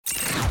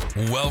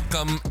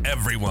Welcome,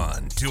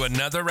 everyone, to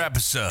another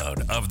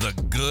episode of the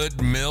Good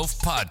MILF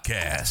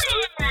Podcast.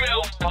 Good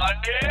MILF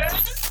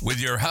Podcast. With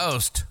your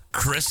host,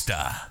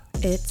 Krista.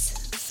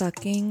 It's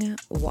fucking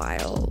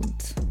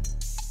wild.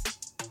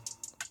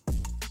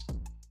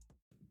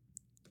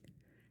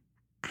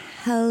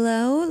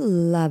 Hello,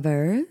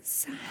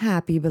 lovers.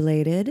 Happy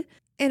belated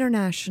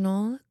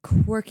International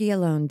Quirky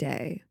Alone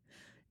Day.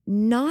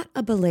 Not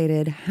a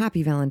belated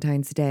Happy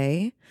Valentine's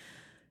Day.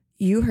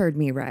 You heard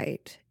me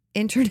right.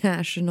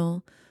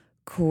 International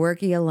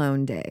Quirky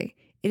Alone Day.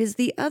 It is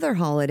the other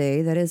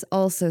holiday that is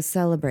also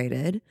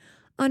celebrated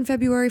on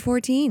February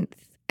 14th.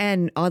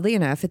 And oddly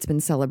enough, it's been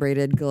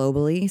celebrated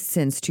globally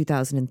since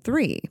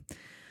 2003.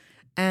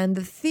 And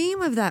the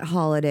theme of that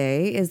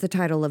holiday is the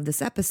title of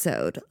this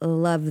episode,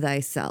 Love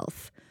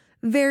Thyself.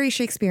 Very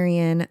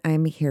Shakespearean.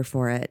 I'm here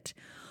for it.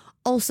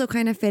 Also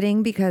kind of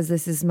fitting because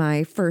this is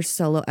my first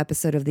solo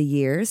episode of the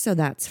year, so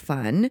that's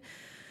fun.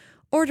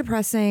 Or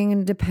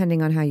depressing,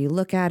 depending on how you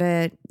look at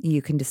it.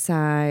 You can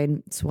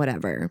decide. It's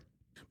whatever.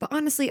 But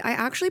honestly, I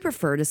actually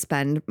prefer to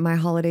spend my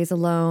holidays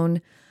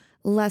alone.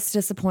 Less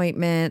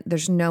disappointment.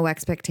 There's no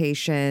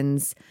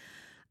expectations.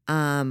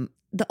 The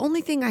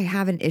only thing I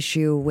have an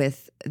issue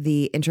with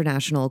the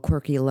International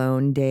Quirky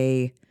Alone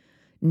Day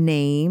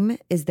name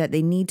is that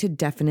they need to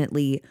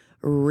definitely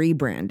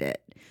rebrand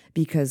it,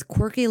 because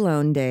Quirky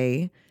Alone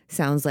Day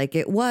sounds like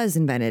it was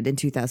invented in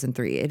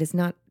 2003. It is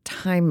not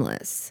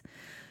timeless.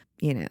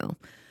 You know,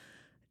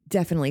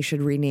 definitely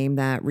should rename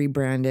that,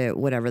 rebrand it,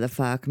 whatever the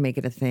fuck, make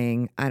it a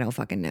thing. I don't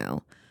fucking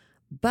know.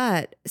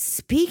 But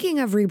speaking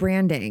of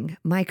rebranding,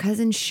 my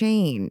cousin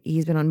Shane,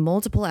 he's been on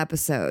multiple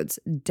episodes,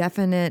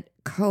 definite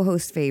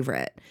co-host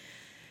favorite.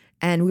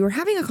 And we were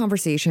having a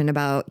conversation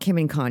about Kim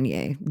and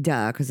Kanye,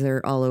 because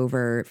they're all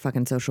over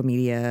fucking social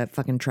media,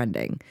 fucking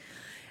trending.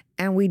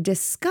 And we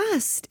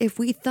discussed if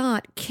we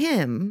thought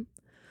Kim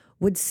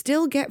would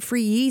still get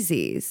free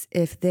Yeezys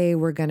if they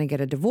were going to get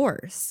a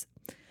divorce.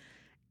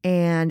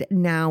 And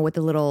now with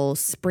a little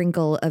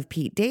sprinkle of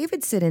Pete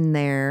Davidson in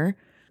there,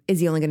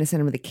 is he only going to send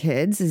them to the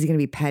kids? Is he going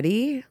to be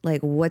petty?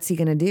 Like, what's he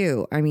going to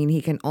do? I mean,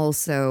 he can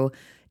also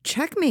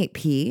checkmate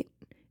Pete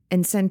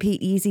and send Pete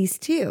Yeezys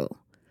too.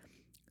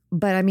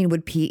 But I mean,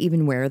 would Pete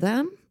even wear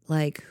them?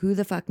 Like, who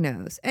the fuck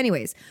knows?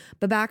 Anyways,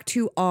 but back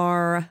to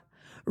our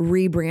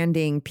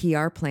rebranding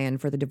PR plan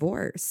for the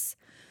divorce.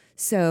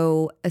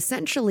 So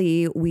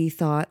essentially, we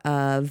thought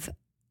of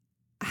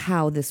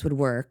how this would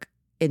work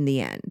in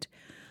the end.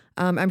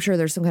 I'm sure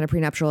there's some kind of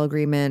prenuptial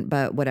agreement,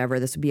 but whatever.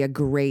 This would be a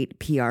great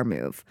PR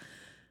move.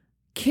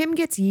 Kim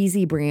gets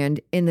Yeezy brand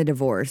in the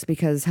divorce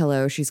because,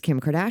 hello, she's Kim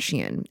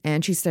Kardashian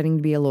and she's studying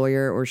to be a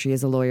lawyer, or she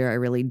is a lawyer. I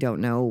really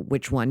don't know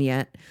which one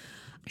yet.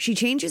 She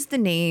changes the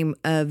name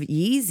of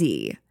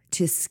Yeezy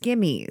to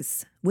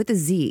Skimmies with a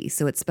Z.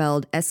 So it's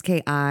spelled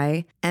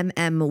Skimmyz.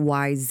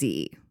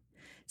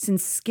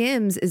 Since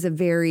Skims is a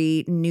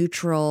very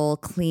neutral,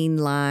 clean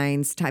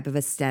lines type of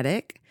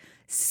aesthetic,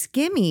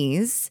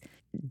 Skimmies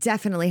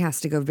definitely has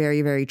to go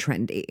very, very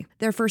trendy.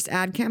 Their first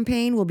ad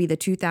campaign will be the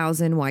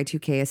 2000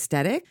 Y2K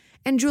aesthetic,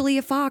 and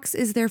Julia Fox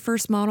is their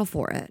first model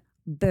for it.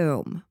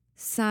 Boom.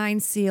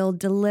 Signed, sealed,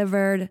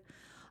 delivered.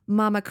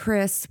 Mama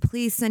Chris,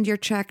 please send your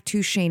check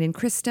to Shane and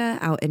Krista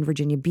out in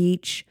Virginia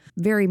Beach.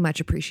 Very much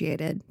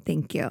appreciated.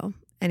 Thank you.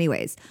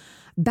 Anyways,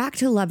 back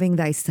to loving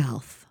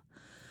thyself.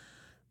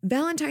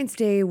 Valentine's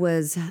Day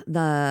was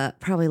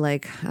probably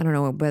like, I don't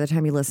know, by the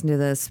time you listen to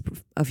this,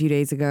 a few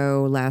days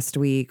ago, last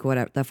week,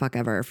 whatever the fuck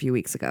ever, a few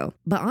weeks ago.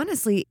 But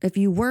honestly, if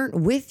you weren't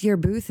with your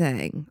boo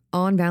thing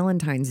on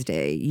Valentine's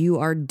Day, you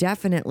are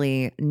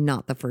definitely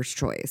not the first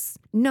choice.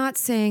 Not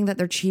saying that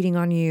they're cheating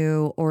on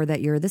you or that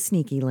you're the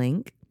sneaky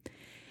link.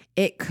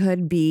 It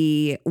could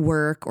be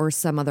work or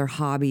some other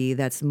hobby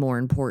that's more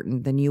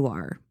important than you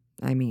are.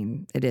 I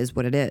mean, it is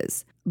what it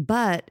is.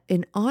 But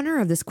in honor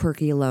of this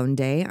Quirky Alone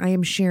Day, I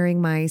am sharing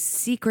my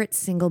secret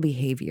single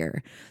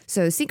behavior.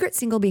 So secret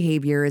single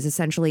behavior is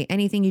essentially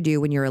anything you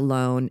do when you're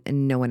alone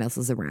and no one else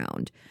is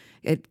around.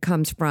 It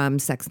comes from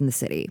Sex and the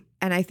City.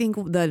 And I think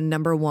the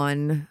number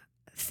one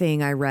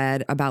thing I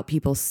read about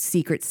people's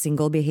secret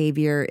single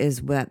behavior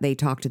is that they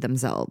talk to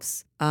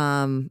themselves.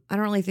 I don't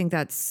really think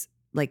that's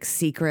like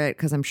secret,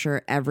 because I'm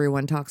sure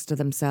everyone talks to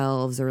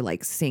themselves or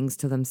like sings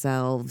to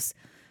themselves.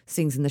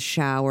 Sings in the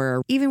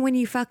shower. Even when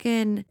you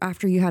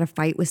after you had a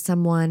fight with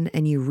someone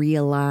and you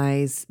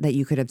realize that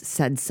you could have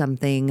said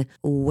something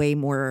way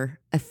more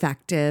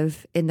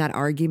effective in that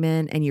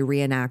argument and you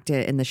reenact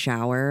it in the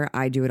shower.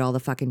 I do it all the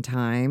fucking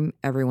time.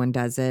 Everyone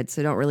does it.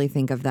 So don't really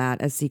think of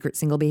that as secret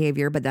single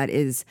behavior, but that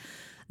is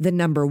the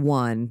number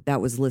one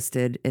that was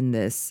listed in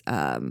this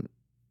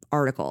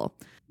article.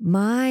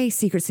 My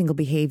secret single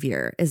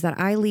behavior is that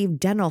I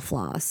leave dental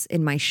floss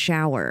in my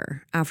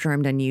shower after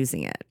I'm done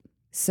using it.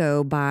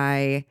 So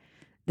by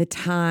the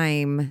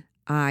time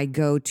I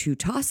go to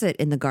toss it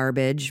in the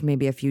garbage,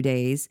 maybe a few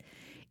days,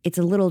 it's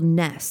a little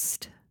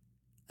nest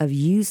of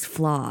used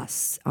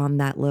floss on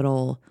that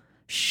little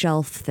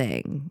shelf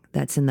thing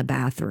that's in the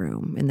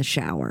bathroom, in the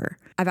shower.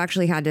 I've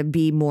actually had to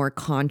be more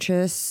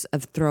conscious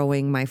of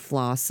throwing my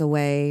floss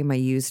away, my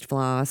used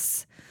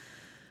floss.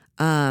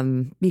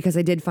 Because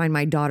I did find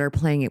my daughter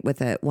playing it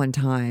with it one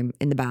time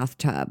in the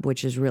bathtub,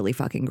 which is really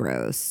fucking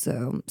gross.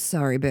 So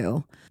sorry,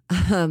 boo.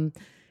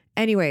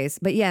 Anyways,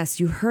 but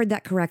yes, you heard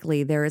that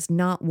correctly. There is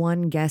not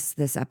one guest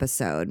this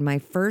episode. My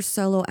first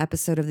solo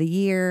episode of the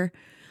year.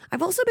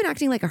 I've also been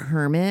acting like a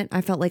hermit.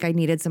 I felt like I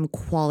needed some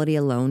quality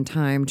alone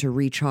time to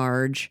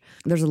recharge.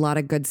 There's a lot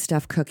of good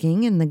stuff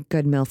cooking in the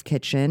Good MILF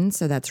kitchen,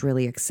 so that's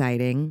really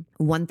exciting.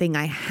 One thing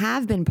I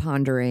have been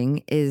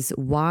pondering is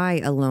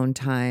why alone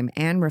time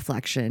and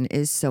reflection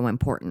is so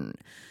important,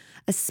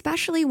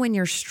 especially when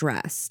you're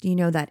stressed. You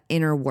know, that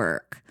inner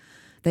work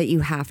that you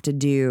have to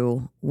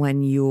do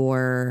when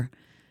you're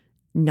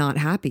not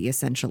happy,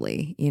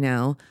 essentially, you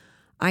know?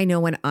 I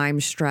know when I'm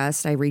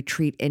stressed, I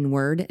retreat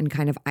inward and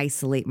kind of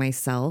isolate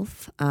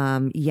myself.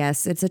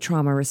 Yes, it's a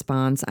trauma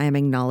response. I am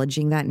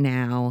acknowledging that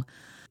now.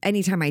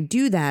 Anytime I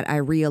do that, I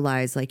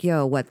realize like,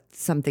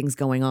 something's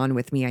going on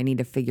with me. I need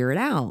to figure it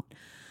out.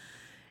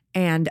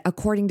 And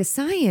according to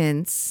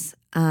science,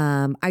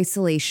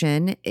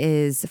 isolation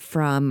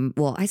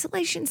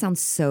isolation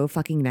sounds so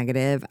fucking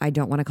negative. I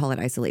don't want to call it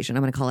isolation.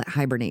 I'm going to call it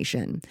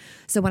hibernation.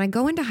 So when I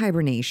go into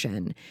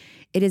hibernation,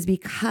 it is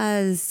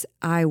because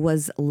I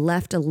was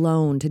left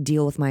alone to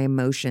deal with my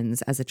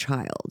emotions as a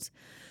child.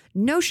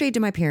 No shade to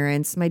my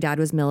parents. My dad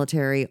was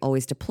military,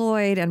 always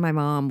deployed, and my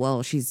mom,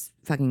 well, she's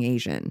fucking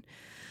Asian.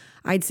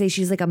 I'd say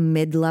she's like a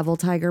mid-level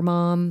tiger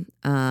mom.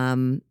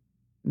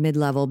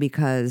 Mid-level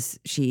because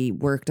she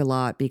worked a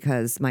lot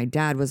because my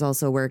dad was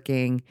also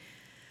working.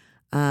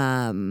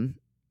 I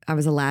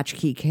was a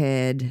latchkey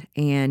kid,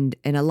 and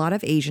in a lot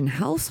of Asian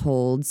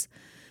households,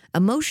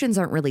 emotions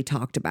aren't really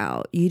talked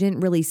about. You didn't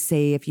really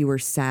say if you were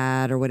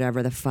sad or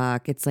whatever the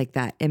fuck. It's like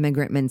that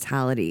immigrant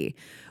mentality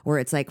where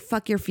it's like,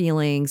 fuck your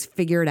feelings,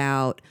 figure it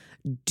out,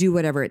 do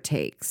whatever it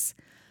takes.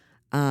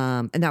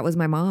 And that was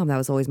my mom. That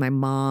was always my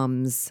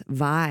mom's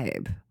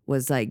vibe,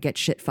 was like, get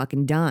shit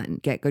fucking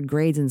done, get good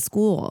grades in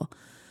school.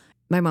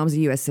 My mom's a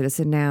U.S.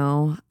 citizen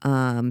now.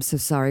 So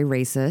sorry,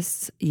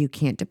 racists, you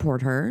can't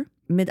deport her.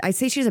 I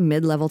say she's a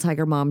mid-level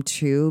tiger mom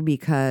too,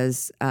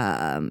 because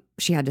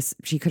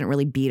she couldn't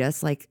really beat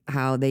us like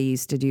how they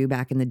used to do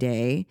back in the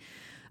day.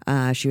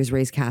 She was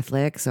raised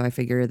Catholic, so I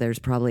figure there's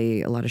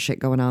probably a lot of shit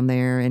going on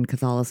there in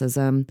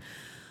Catholicism,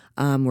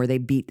 where they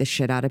beat the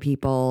shit out of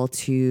people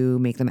to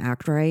make them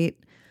act right.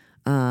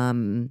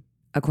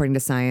 According to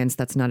science,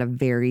 that's not a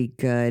very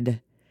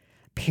good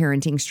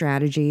parenting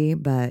strategy,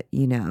 but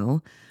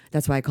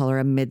that's why I call her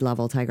a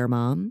mid-level tiger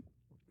mom.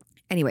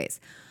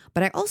 Anyways,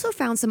 but I also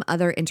found some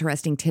other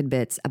interesting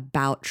tidbits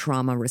about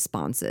trauma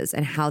responses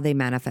and how they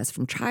manifest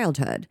from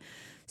childhood.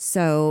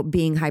 So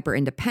being hyper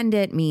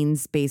independent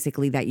means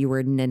basically that you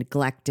were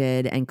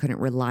neglected and couldn't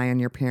rely on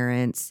your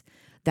parents.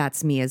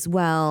 That's me as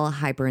well,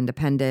 hyper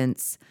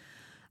independence.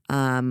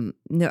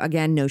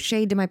 No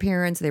shade to my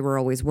parents. They were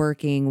always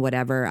working,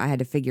 whatever. I had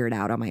to figure it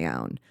out on my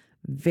own.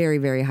 Very,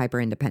 very hyper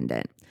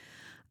independent.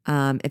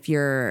 If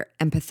you're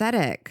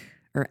empathetic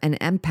or an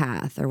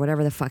empath or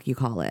whatever the fuck you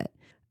call it,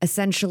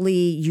 essentially,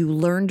 you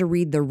learn to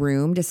read the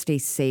room to stay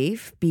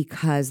safe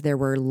because there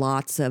were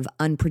lots of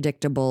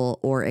unpredictable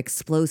or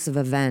explosive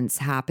events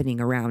happening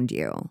around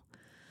you.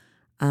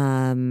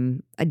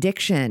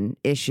 Addiction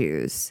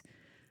issues.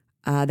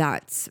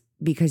 That's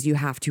because you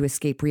have to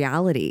escape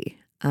reality.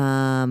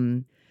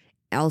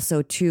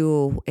 Also,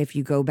 too, if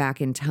you go back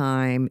in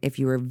time, if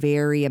you were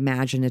very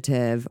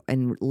imaginative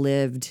and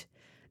lived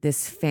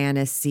this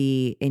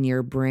fantasy in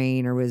your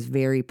brain or was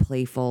very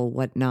playful,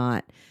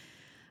 whatnot,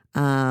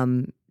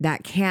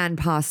 that can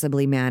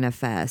possibly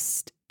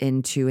manifest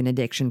into an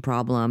addiction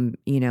problem,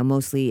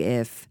 mostly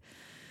if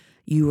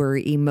you were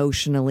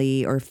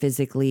emotionally or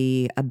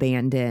physically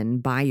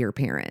abandoned by your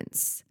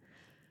parents.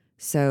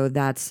 So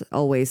that's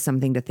always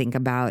something to think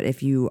about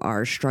if you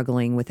are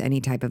struggling with any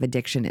type of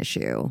addiction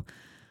issue.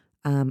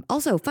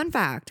 Also, fun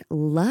fact,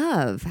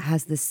 love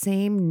has the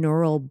same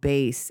neural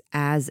base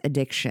as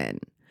addiction.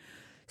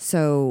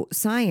 So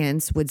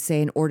science would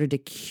say in order to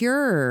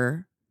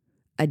cure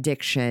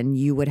addiction,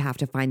 you would have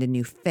to find a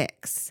new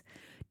fix.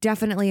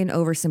 Definitely an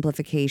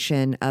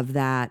oversimplification of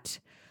that,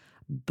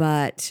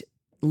 but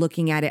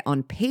looking at it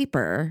on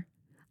paper,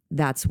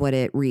 that's what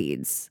it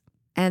reads.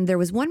 And there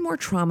was one more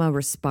trauma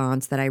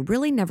response that I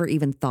really never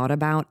even thought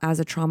about as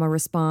a trauma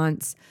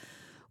response,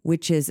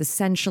 which is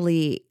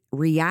essentially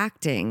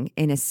reacting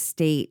in a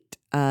state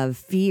of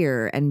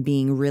fear and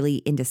being really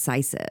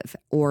indecisive,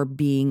 or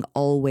being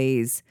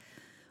always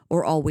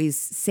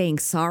saying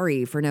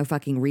sorry for no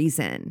fucking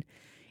reason.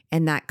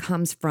 And that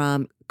comes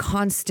from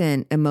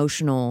constant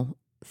emotional,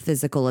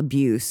 physical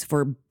abuse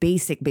for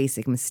basic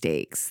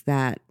mistakes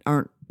that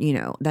aren't,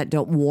 that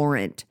don't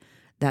warrant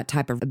that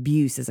type of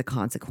abuse as a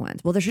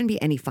consequence. Well, there shouldn't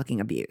be any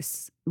fucking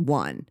abuse.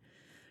 One.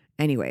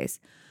 Anyways.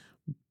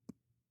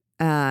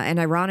 And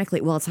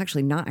ironically, well, it's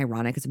actually not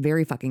ironic. It's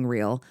very fucking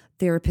real.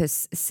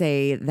 Therapists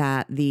say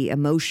that the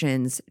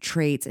emotions,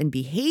 traits, and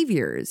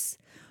behaviors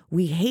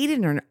we hate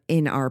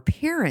in our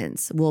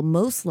parents will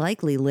most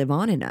likely live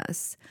on in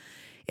us.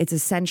 It's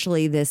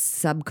essentially this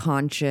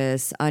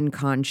subconscious,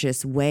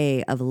 unconscious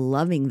way of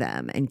loving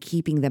them and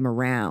keeping them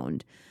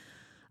around.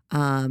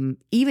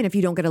 Even if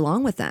you don't get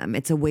along with them,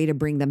 it's a way to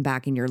bring them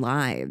back in your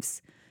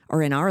lives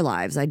or in our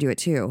lives. I do it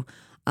too.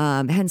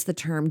 Hence the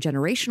term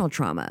generational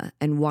trauma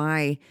and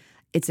why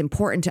it's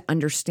important to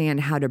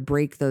understand how to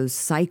break those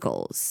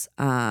cycles.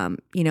 And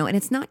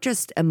it's not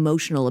just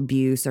emotional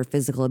abuse or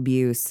physical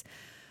abuse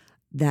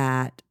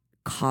that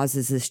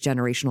causes this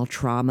generational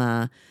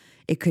trauma.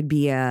 It could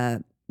be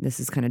this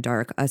is kind of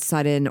dark, a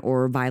sudden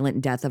or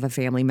violent death of a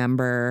family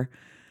member.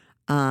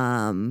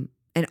 And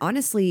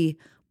honestly,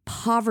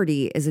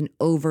 poverty is an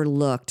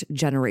overlooked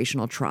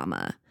generational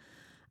trauma.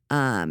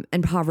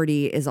 And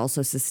poverty is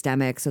also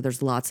systemic. So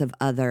there's lots of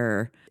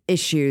other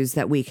issues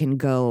that we can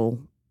go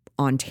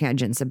on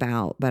tangents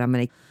about. But I'm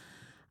going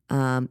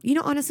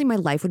to, honestly, my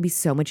life would be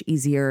so much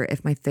easier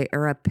if my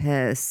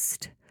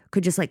therapist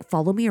could just like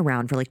follow me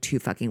around for like 2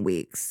 fucking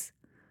weeks.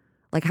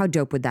 Like, how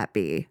dope would that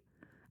be?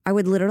 I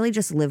would literally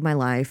just live my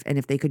life. And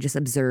if they could just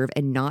observe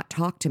and not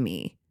talk to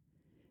me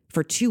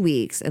for 2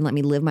 weeks and let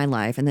me live my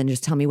life and then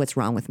just tell me what's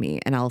wrong with me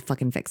and I'll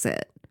fucking fix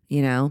it,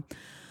 I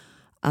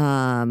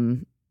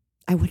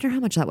wonder how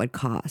much that would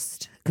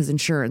cost because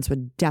insurance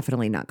would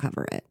definitely not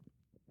cover it.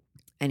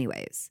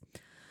 Anyways.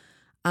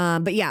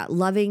 But yeah,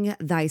 loving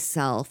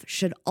thyself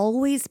should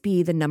always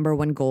be the number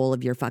one goal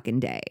of your fucking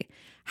day.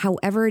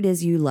 However it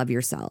is you love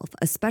yourself,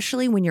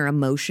 especially when your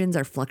emotions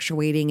are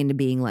fluctuating into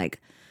being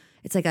like,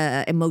 it's like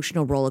a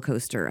emotional roller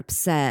coaster,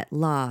 upset,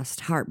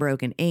 lost,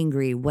 heartbroken,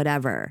 angry,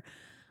 whatever.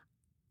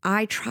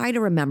 I try to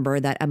remember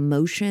that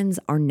emotions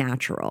are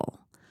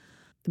natural,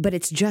 but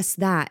it's just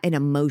that, an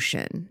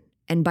emotion.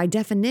 And by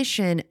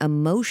definition,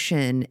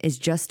 emotion is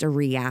just a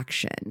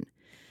reaction.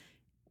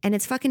 And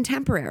it's fucking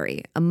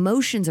temporary.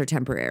 Emotions are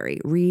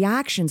temporary.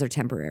 Reactions are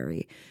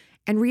temporary.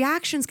 And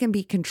reactions can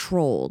be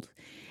controlled.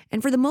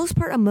 And for the most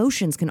part,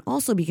 emotions can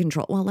also be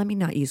controlled. Well, let me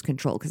not use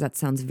control because that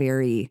sounds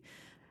very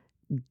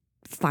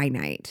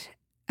finite.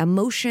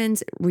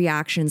 Emotions,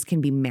 reactions can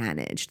be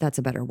managed. That's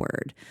a better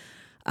word.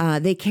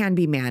 They can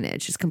be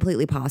managed. It's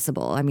completely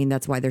possible. I mean,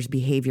 that's why there's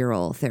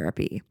behavioral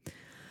therapy.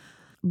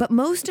 But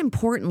most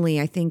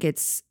importantly, I think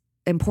it's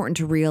important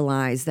to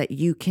realize that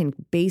you can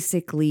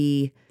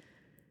basically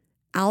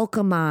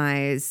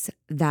alchemize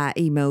that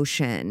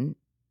emotion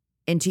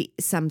into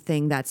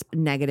something that's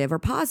negative or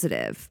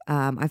positive.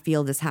 I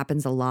feel this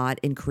happens a lot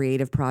in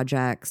creative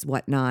projects,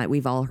 whatnot.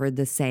 We've all heard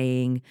the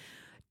saying,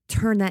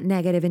 turn that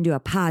negative into a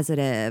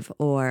positive,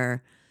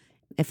 or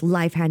if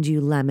life hands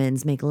you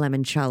lemons, make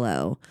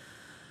limoncello,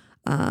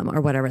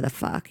 or whatever the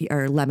fuck,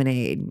 or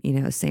lemonade,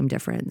 same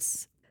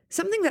difference.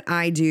 Something that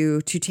I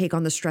do to take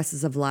on the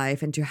stresses of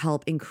life and to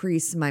help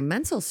increase my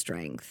mental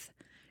strength.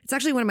 It's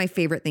actually one of my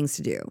favorite things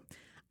to do.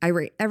 I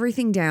write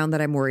everything down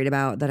that I'm worried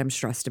about, that I'm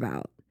stressed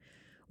about.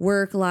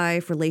 Work,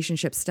 life,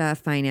 relationship stuff,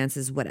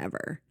 finances,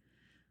 whatever.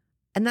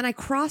 And then I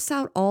cross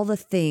out all the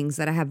things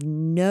that I have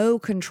no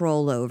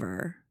control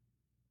over.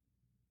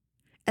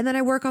 And then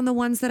I work on the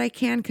ones that I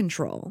can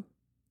control.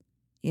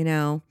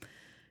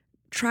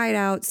 Try it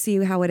out,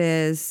 see how it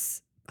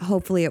is.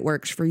 Hopefully it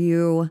works for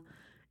you.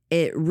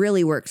 It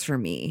really works for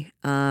me.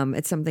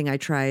 It's something I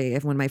try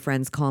when my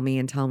friends call me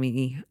and tell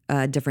me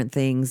different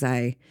things.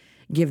 I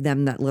give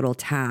them that little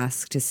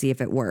task to see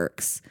if it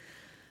works.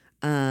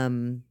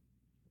 But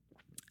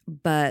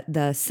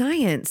the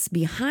science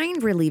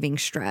behind relieving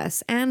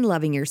stress and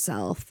loving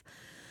yourself,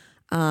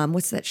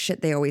 what's that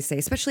shit they always say,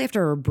 especially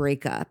after a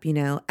breakup,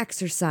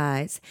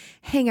 exercise,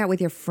 hang out with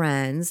your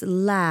friends,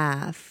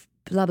 laugh,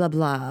 blah, blah,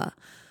 blah.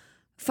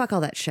 Fuck all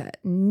that shit.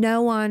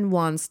 No one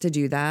wants to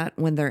do that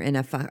when they're in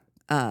a funk.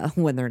 I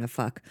want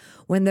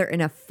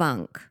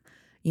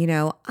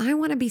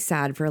to be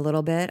sad for a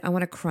little bit. I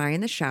want to cry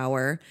in the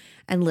shower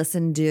and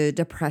listen to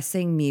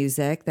depressing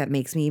music that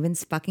makes me even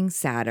fucking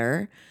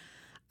sadder.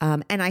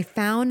 And I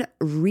found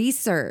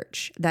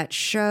research that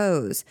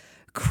shows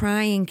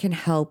crying can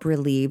help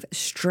relieve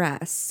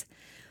stress.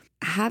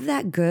 Have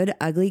that good,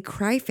 ugly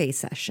cry face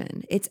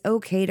session. It's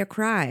okay to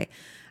cry.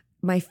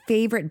 My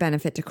favorite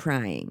benefit to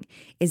crying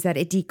is that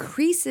it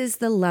decreases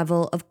the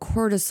level of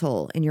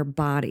cortisol in your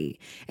body.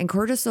 And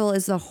cortisol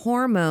is the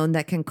hormone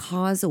that can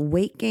cause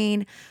weight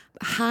gain,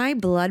 high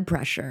blood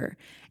pressure,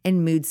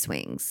 and mood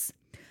swings.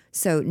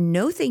 So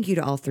no thank you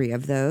to all 3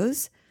 of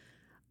those.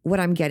 What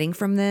I'm getting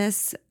from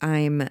this,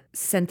 I'm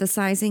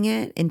synthesizing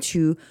it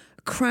into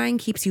crying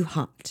keeps you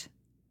hot.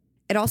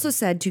 It also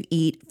said to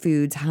eat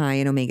foods high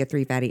in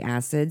omega-3 fatty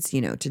acids,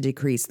 to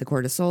decrease the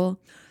cortisol.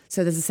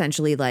 So this is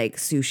essentially like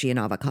sushi and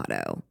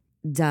avocado.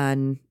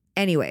 Done.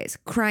 Anyways,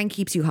 crying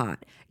keeps you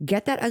hot.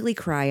 Get that ugly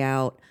cry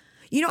out.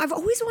 I've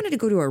always wanted to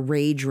go to a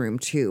rage room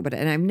too,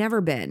 and I've never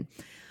been.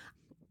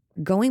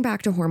 Going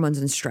back to hormones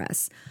and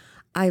stress,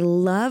 I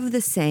love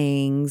the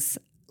sayings,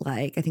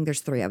 like I think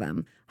there's 3 of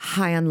them.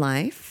 High on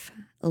life,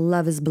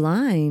 love is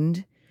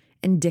blind,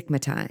 and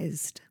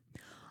dickmatized.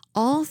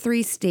 All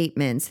 3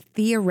 statements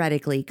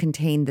theoretically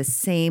contain the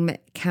same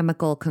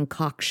chemical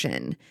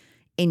concoction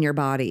in your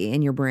body,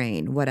 in your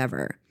brain,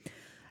 whatever.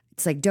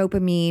 It's like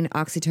dopamine,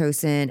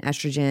 oxytocin,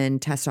 estrogen,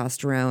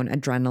 testosterone,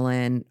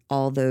 adrenaline,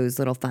 all those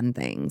little fun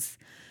things.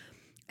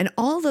 And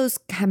all those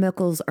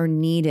chemicals are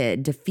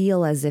needed to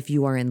feel as if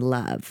you are in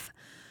love.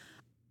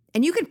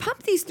 And you can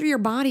pump these through your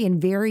body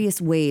in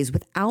various ways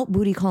without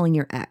booty calling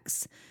your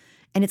ex.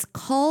 And it's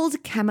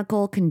called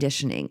chemical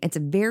conditioning. It's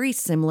very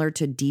similar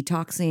to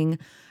detoxing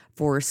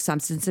for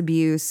substance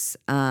abuse.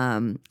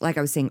 Like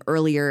I was saying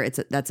earlier,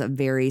 that's a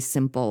very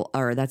simple,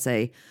 or that's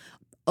a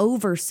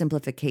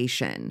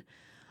oversimplification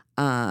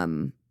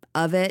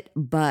of it,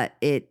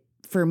 but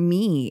for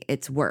me,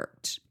 it's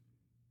worked.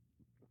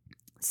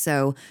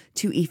 So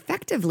to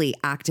effectively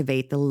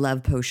activate the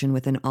love potion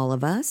within all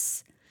of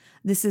us,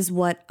 this is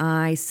what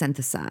I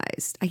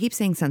synthesized. I keep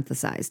saying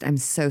synthesized. I'm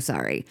so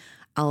sorry.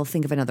 I'll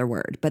think of another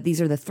word. But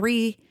these are the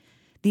three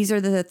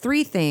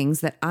things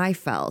that I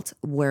felt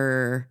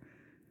were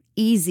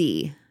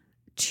easy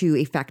to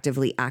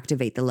effectively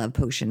activate the love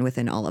potion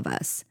within all of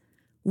us.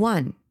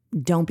 1,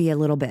 don't be a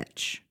little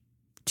bitch.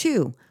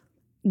 2,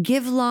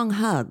 give long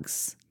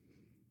hugs.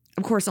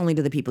 Of course, only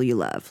to the people you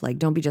love. Like,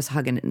 don't be just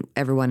hugging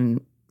everyone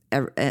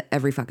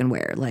every fucking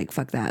where. Like,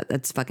 fuck that.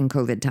 That's fucking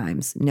COVID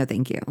times. No,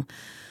 thank you.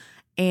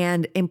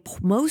 And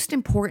most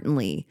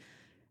importantly,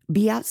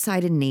 be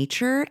outside in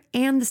nature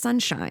and the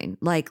sunshine.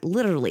 Like,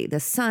 literally,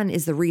 the sun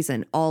is the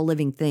reason all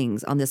living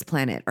things on this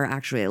planet are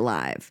actually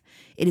alive.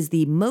 It is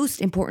the most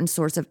important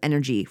source of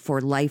energy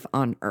for life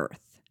on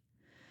Earth.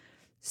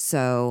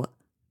 So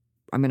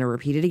I'm going to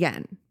repeat it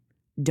again.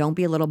 Don't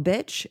be a little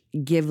bitch,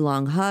 give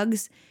long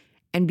hugs,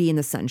 and be in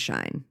the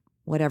sunshine,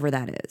 whatever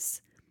that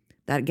is.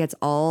 That gets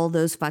all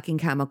those fucking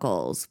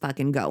chemicals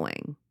fucking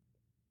going.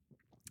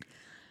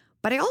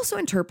 But I also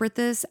interpret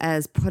this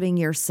as putting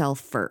yourself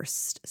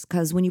first,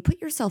 because when you put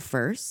yourself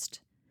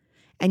first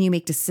and you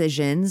make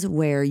decisions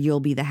where you'll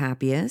be the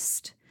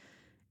happiest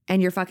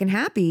and you're fucking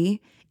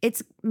happy,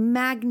 it's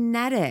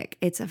magnetic.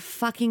 It's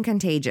fucking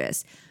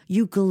contagious.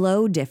 You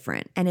glow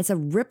different, and it's a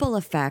ripple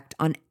effect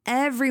on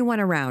everyone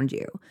around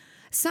you.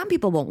 Some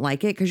people won't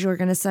like it because you're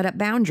going to set up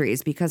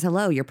boundaries because,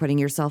 hello, you're putting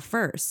yourself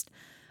first.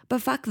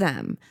 But fuck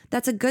them.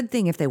 That's a good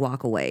thing if they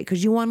walk away,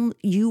 because you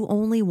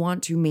only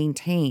want to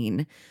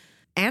maintain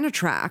and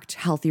attract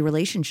healthy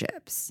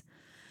relationships.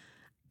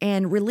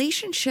 And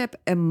relationship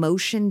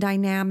emotion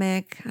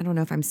dynamic, I don't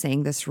know if I'm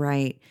saying this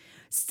right,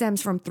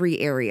 stems from 3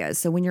 areas.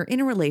 So when you're in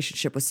a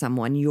relationship with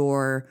someone,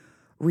 your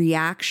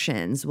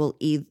reactions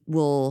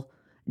will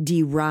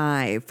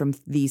derive from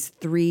these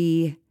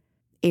 3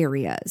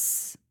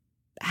 areas: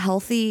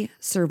 healthy,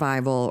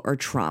 survival, or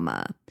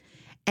trauma.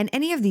 And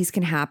any of these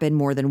can happen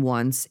more than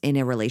once in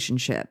a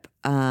relationship.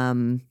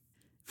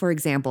 For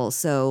example,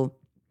 so,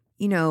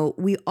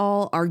 we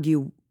all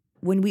argue.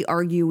 When we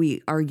argue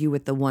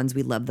with the ones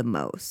we love the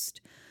most,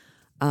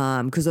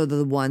 because those are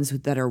the ones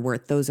that are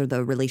those are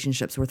the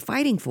relationships worth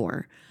fighting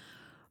for.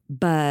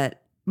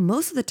 But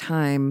most of the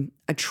time,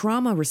 a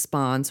trauma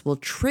response will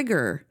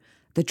trigger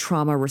the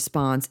trauma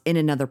response in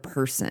another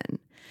person.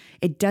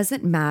 It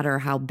doesn't matter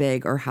how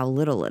big or how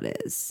little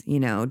it is.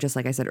 Just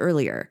like I said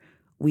earlier,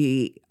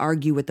 we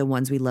argue with the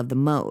ones we love the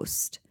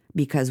most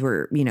because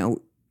we're,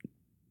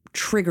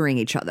 triggering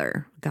each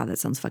other. God, that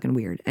sounds fucking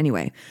weird.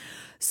 Anyway,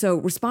 so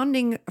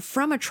responding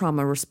from a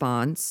trauma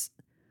response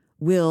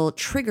will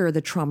trigger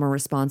the trauma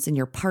response in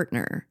your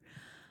partner.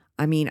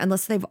 I mean,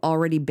 unless they've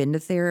already been to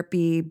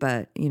therapy,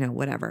 but,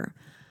 whatever.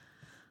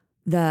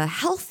 The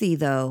healthy,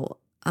 though,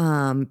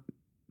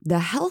 the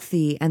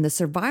healthy and the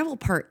survival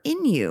part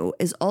in you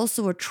is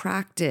also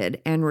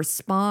attracted and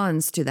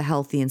responds to the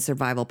healthy and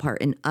survival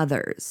part in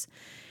others.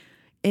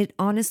 It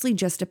honestly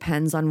just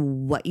depends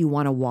on what you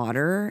want to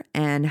water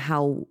and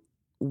how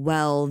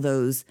well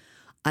those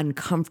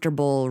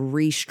uncomfortable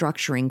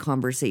restructuring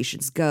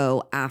conversations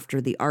go after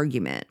the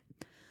argument.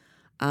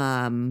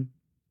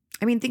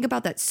 Think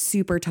about that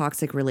super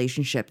toxic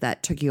relationship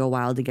that took you a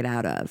while to get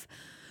out of,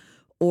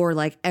 or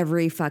like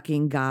every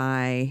fucking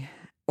guy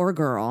or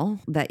girl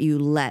that you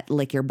let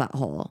lick your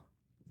butthole.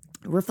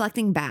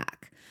 Reflecting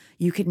back,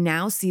 you can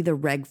now see the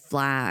red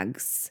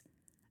flags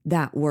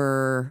that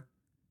were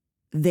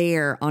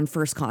there on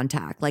first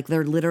contact. Like,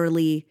 they're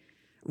literally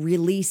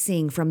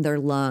releasing from their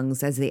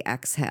lungs as they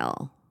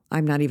exhale.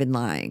 I'm not even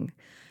lying.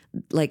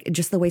 Like,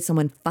 just the way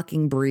someone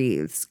fucking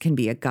breathes can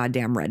be a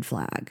goddamn red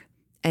flag.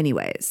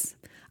 Anyways,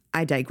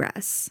 I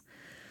digress.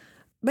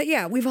 But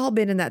yeah, we've all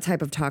been in that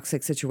type of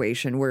toxic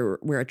situation where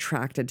we're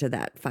attracted to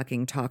that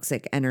fucking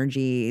toxic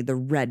energy, the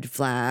red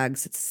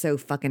flags. It's so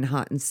fucking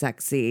hot and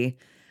sexy.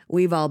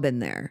 We've all been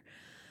there.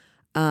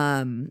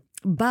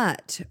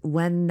 But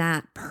when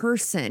that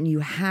person you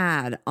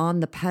had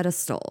on the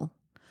pedestal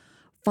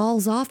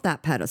falls off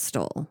that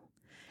pedestal,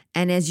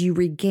 and as you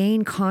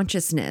regain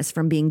consciousness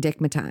from being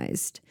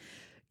digmatized,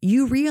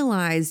 you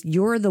realize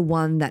you're the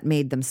one that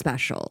made them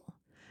special.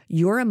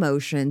 Your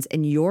emotions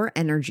and your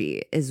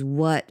energy is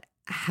what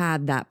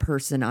had that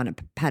person on a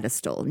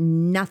pedestal,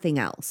 nothing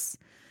else.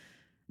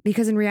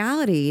 Because in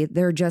reality,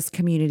 they're just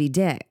community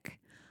dick.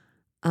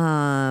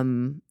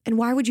 And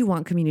why would you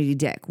want community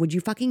dick? Would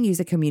you fucking use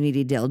a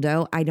community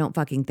dildo? I don't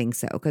fucking think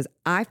so, because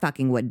I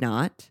fucking would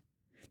not.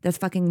 That's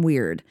fucking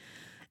weird.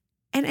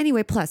 And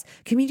anyway, plus,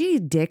 community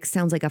dick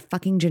sounds like a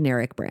fucking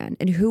generic brand.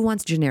 And who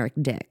wants generic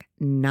dick?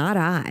 Not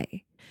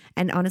I.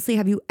 And honestly,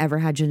 have you ever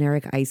had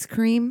generic ice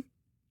cream?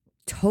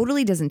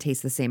 Totally doesn't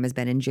taste the same as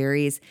Ben and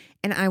Jerry's.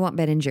 And I want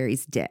Ben and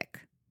Jerry's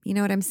dick. You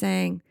know what I'm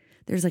saying?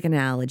 There's like an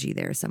analogy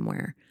there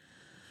somewhere.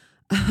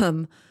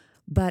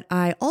 But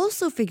I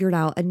also figured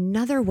out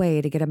another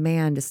way to get a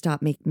man to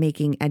stop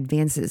making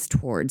advances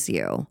towards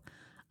you.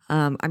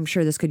 I'm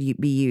sure this could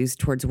be used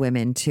towards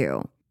women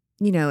too.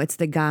 You know, it's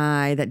the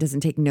guy that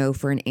doesn't take no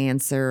for an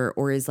answer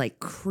or is like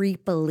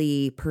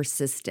creepily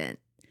persistent.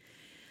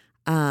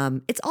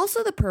 It's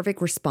also the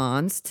perfect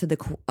response to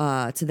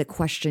the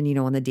question, you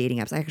know, on the dating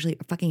apps. I actually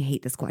fucking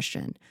hate this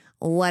question.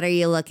 What are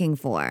you looking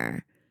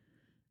for?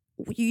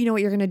 You know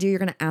what you're going to do? You're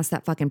going to ask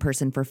that fucking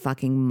person for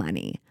fucking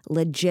money.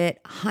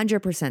 Legit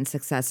 100%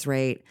 success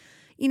rate,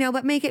 you know,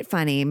 but make it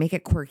funny, make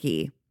it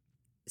quirky.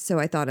 So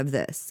I thought of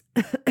this.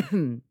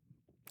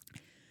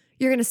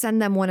 You're going to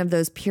send them one of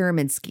those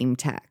pyramid scheme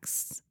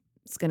texts.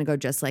 It's going to go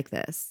just like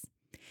this.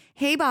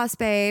 Hey, boss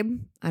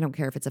babe. I don't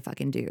care if it's a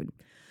fucking dude.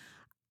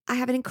 I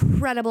have an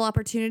incredible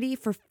opportunity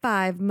for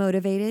 5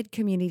 motivated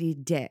community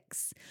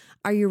dicks.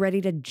 Are you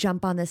ready to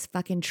jump on this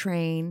fucking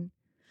train?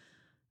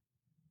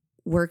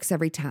 Works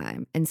every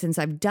time. And since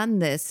I've done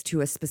this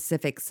to a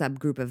specific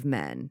subgroup of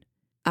men,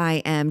 I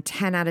am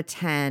 10 out of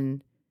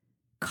 10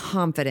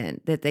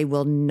 confident that they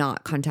will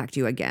not contact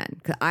you again.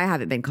 Because I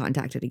haven't been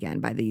contacted again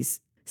by these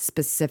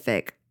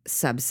specific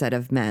subset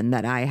of men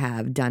that I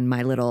have done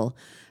my little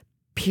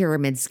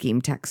pyramid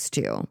scheme text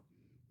to.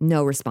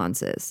 No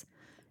responses.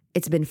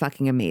 It's been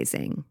fucking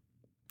amazing.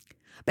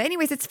 But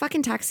anyways, it's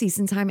fucking tax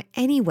season time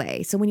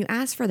anyway. So when you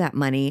ask for that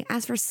money,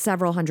 ask for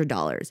several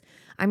 $100s.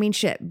 I mean,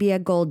 shit, be a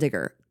gold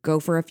digger. Go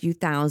for a few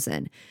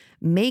thousand.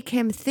 Make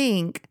him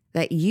think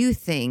that you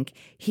think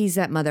he's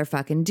that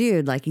motherfucking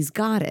dude, like he's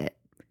got it.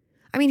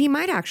 I mean, he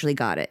might actually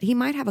got it. He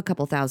might have a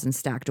couple thousand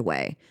stacked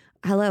away.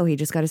 Hello, he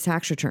just got his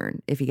tax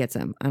return if he gets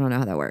them. I don't know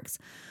how that works.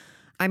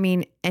 I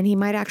mean, and he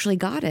might actually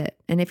got it.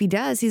 And if he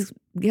does,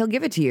 he'll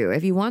give it to you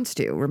if he wants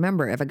to.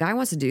 Remember, if a guy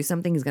wants to do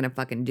something, he's going to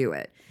fucking do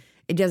it.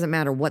 It doesn't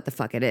matter what the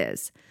fuck it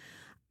is.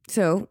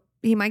 So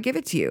he might give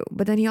it to you,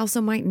 but then he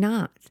also might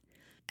not.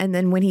 And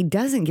then when he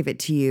doesn't give it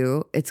to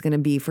you, it's going to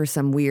be for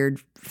some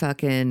weird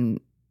fucking,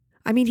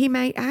 I mean, he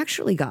might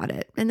actually got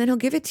it and then he'll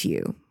give it to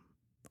you.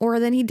 Or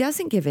then he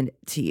doesn't give it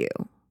to you.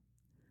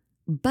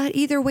 But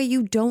either way,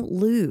 you don't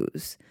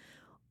lose.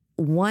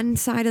 One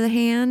side of the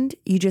hand,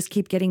 you just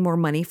keep getting more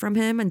money from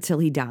him until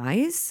he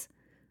dies,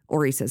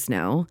 or he says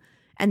no,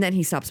 and then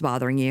he stops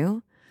bothering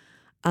you.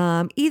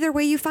 Either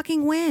way, you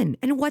fucking win.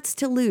 And what's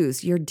to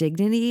lose? Your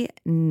dignity?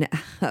 No.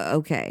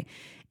 Okay.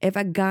 If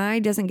a guy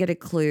doesn't get a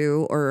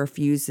clue or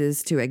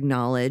refuses to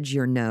acknowledge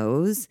your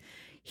no's,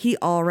 he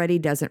already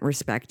doesn't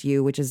respect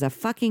you, which is a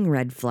fucking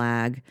red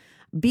flag.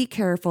 Be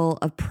careful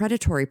of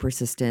predatory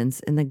persistence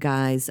in the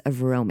guise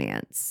of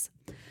romance.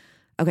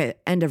 Okay,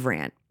 end of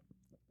rant.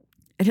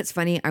 And it's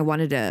funny,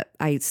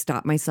 I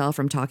stopped myself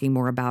from talking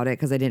more about it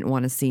because I didn't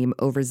want to seem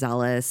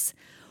overzealous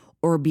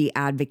or be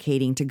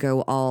advocating to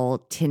go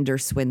all Tinder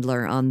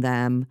swindler on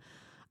them.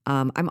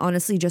 I'm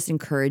honestly just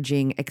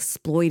encouraging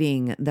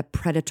exploiting the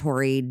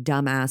predatory,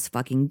 dumbass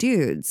fucking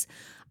dudes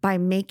by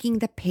making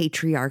the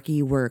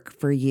patriarchy work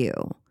for you.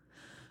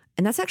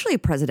 And that's actually a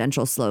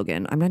presidential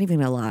slogan. I'm not even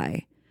going to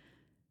lie.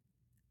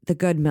 The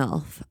Good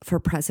MILF for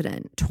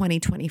President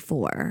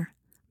 2024.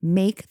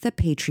 Make the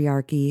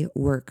patriarchy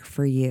work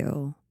for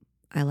you.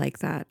 I like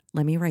that.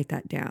 Let me write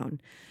that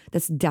down.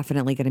 That's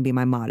definitely going to be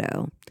my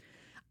motto.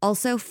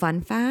 Also,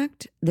 fun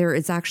fact, there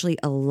is actually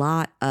a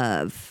lot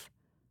of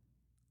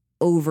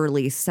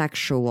overly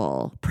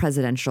sexual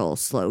presidential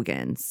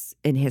slogans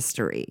in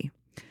history.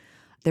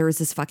 There was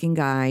this fucking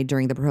guy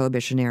during the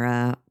Prohibition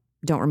era,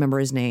 don't remember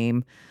his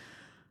name.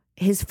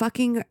 His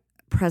fucking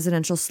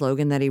presidential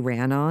slogan that he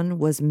ran on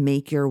was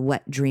 "Make your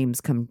wet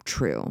dreams come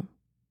true."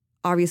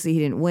 Obviously, he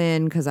didn't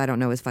win because I don't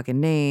know his fucking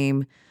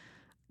name,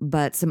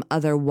 but some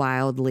other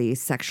wildly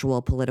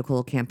sexual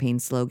political campaign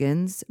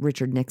slogans,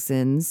 Richard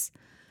Nixon's,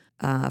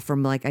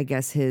 from like, I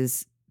guess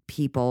his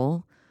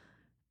people,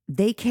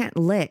 they can't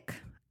lick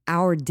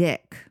our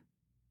dick.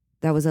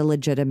 That was a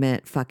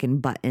legitimate fucking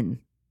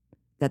button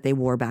that they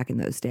wore back in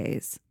those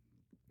days.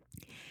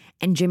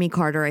 And Jimmy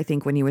Carter, I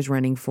think when he was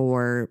running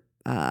for,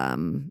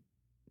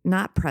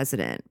 not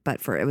president,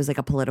 but it was like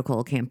a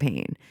political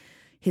campaign.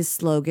 His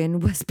slogan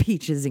was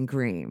peaches and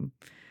cream.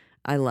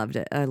 I loved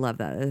it. I love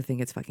that. I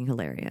think it's fucking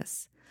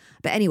hilarious.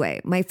 But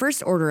anyway, my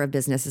first order of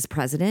business as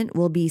president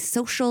will be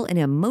social and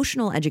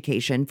emotional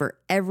education for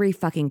every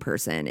fucking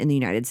person in the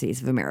United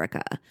States of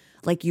America.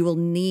 Like, you will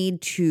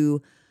need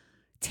to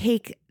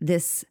take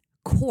this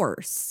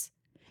course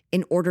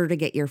in order to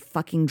get your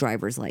fucking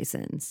driver's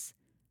license.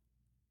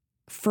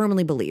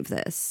 Firmly believe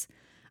this.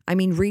 I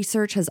mean,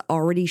 research has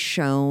already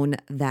shown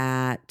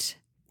that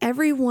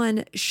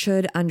everyone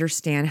should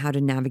understand how to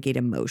navigate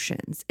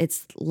emotions.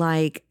 It's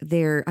like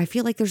I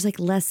feel like there's like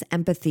less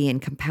empathy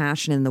and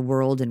compassion in the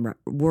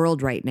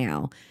world right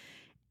now.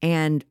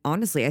 And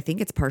honestly, I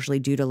think it's partially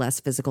due to less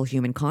physical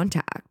human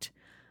contact.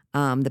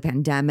 The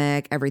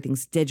pandemic,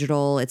 everything's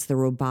digital. It's the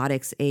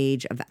robotics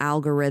age of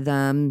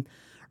algorithm.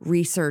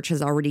 Research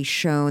has already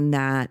shown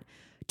that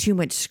too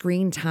much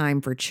screen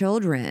time for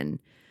children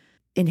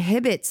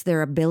inhibits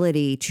their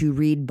ability to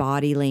read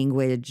body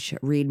language,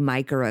 read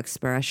micro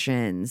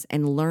expressions,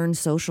 and learn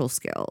social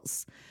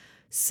skills.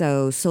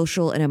 So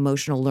social and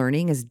emotional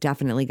learning is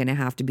definitely going to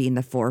have to be in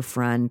the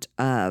forefront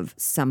of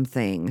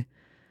something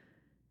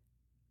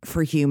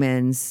for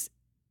humans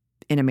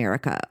in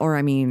America, or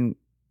I mean,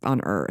 on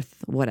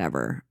Earth,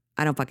 whatever.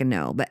 I don't fucking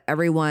know, but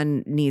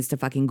everyone needs to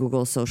fucking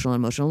Google social and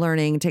emotional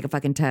learning, take a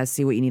fucking test,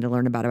 see what you need to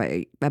learn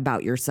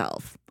about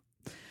yourself.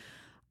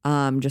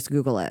 Just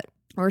Google it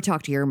or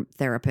talk to your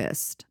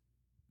therapist,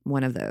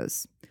 one of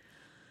those.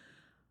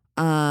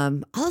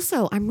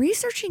 Also, I'm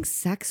researching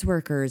sex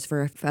workers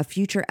for a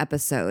future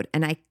episode,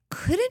 and I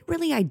couldn't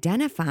really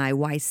identify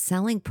why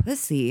selling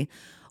pussy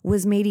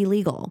was made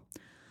illegal.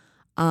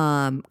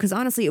 Because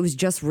honestly, it was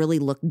just really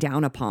looked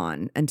down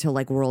upon until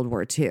like World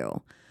War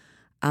II.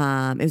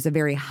 It was a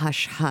very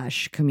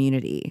hush-hush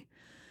community.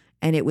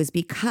 And it was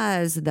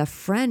because the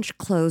French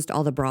closed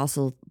all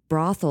the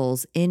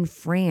brothels in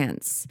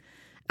France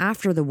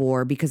after the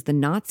war because the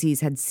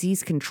Nazis had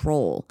seized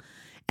control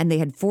and they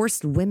had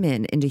forced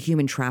women into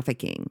human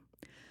trafficking.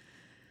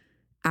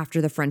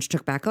 After the French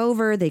took back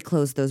over, they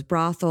closed those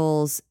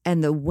brothels,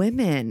 and the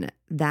women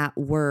that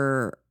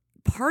were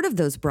part of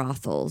those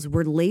brothels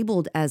were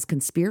labeled as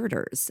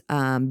conspirators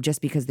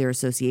just because their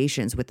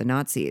associations with the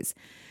Nazis.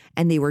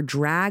 And they were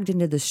dragged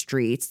into the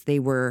streets.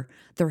 Their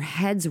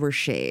heads were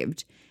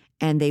shaved,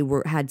 and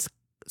had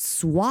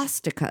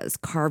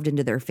swastikas carved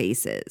into their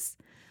faces.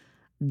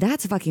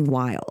 That's fucking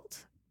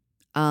wild.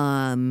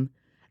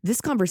 This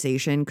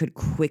conversation could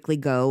quickly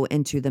go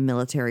into the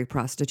military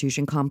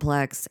prostitution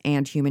complex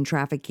and human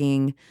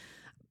trafficking.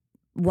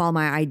 While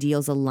my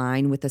ideals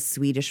align with the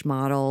Swedish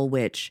model,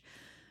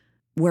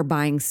 where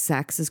buying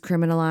sex is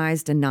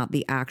criminalized and not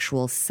the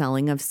actual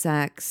selling of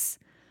sex,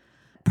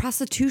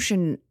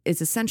 prostitution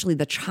is essentially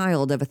the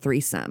child of a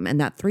threesome.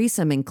 And that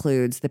threesome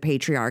includes the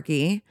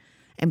patriarchy,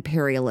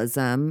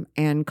 imperialism,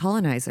 and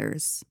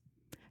colonizers.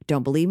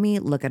 Don't believe me?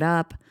 Look it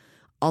up.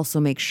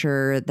 Also make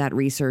sure that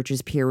research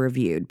is peer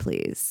reviewed,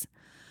 please.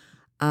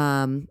 But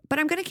I'm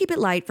going to keep it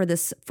light for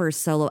this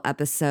first solo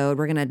episode.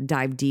 We're going to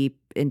dive deep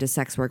into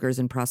sex workers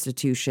and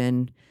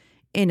prostitution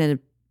in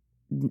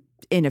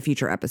a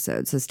future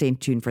episode. So stay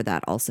tuned for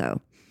that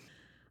also.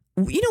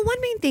 You know,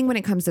 one main thing when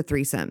it comes to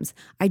threesomes,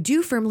 I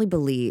do firmly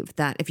believe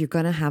that if you're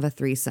going to have a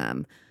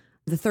threesome,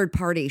 the third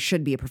party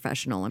should be a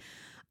professional,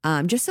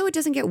 just so it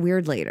doesn't get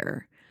weird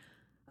later.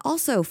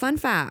 Also, fun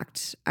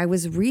fact, I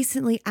was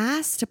recently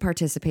asked to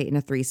participate in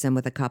a threesome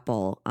with a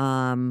couple.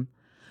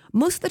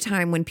 Most of the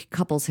time when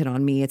couples hit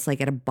on me, it's like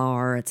at a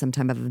bar, at some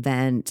type of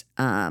event.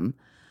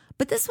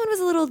 But this one was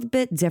a little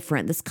bit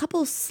different. This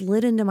couple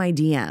slid into my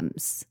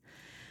DMs.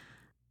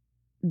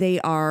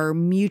 They are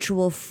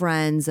mutual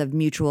friends of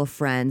mutual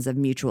friends of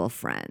mutual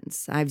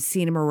friends. I've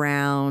seen them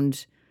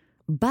around,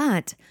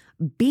 but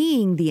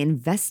being the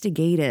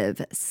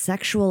investigative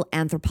sexual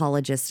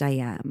anthropologist I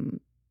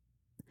am,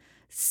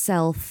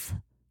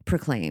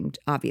 self-proclaimed,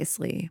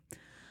 obviously,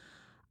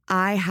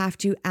 I have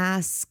to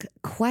ask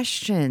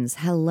questions.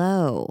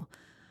 Hello.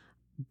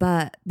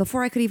 But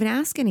before I could even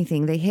ask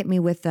anything, they hit me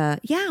with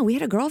yeah, we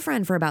had a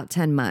girlfriend for about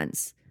 10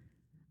 months.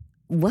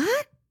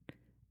 What?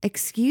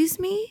 Excuse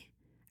me?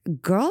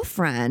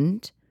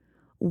 Girlfriend?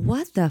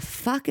 What the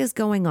fuck is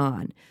going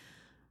on?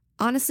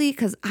 Honestly,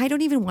 because I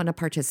don't even want to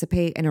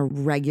participate in a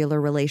regular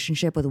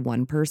relationship with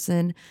one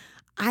person.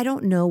 I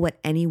don't know why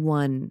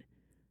anyone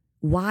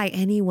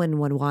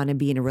would want to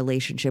be in a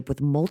relationship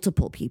with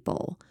multiple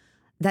people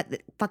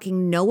that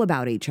fucking know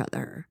about each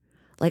other.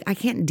 Like, I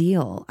can't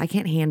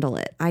handle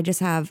it. I just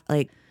have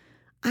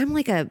I'm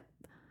like what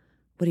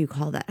do you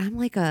call that? I'm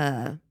like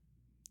a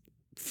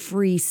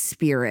free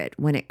spirit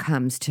when it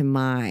comes to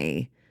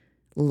my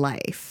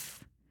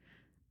life.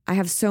 I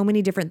have so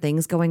many different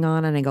things going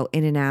on and I go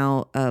in and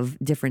out of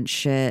different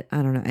shit.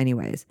 I don't know.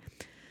 Anyways.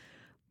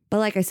 But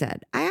like I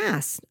said, I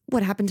asked,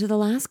 what happened to the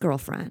last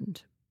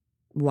girlfriend?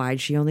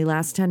 Why'd she only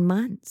last 10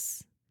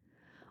 months?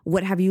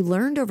 What have you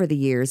learned over the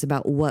years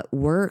about what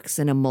works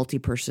in a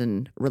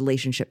multi-person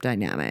relationship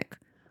dynamic?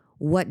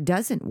 What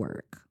doesn't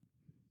work?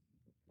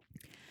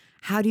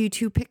 How do you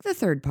two pick the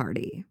third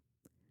party?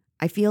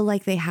 I feel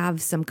like they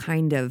have some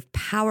kind of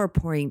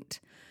PowerPoint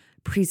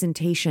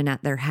presentation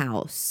at their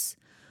house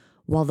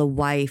while the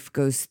wife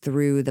goes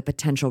through the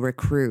potential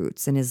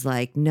recruits and is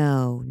like,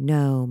 no,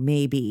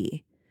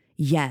 maybe,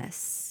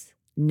 yes,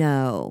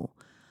 no.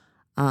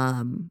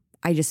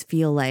 I just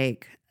feel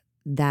like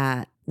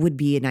that would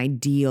be an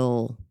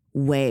ideal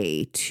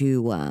way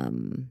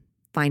to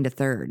find a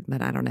third,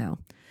 but I don't know.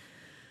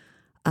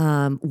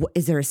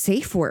 Is there a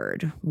safe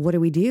word? What do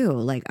we do?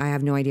 Like, I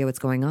have no idea what's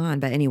going on.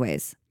 But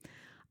anyways,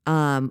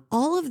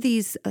 all of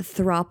these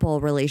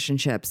throuple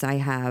relationships I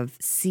have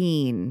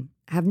seen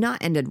have not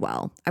ended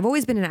well. I've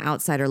always been an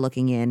outsider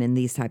looking in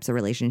these types of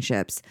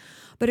relationships.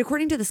 But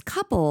according to this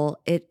couple,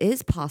 it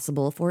is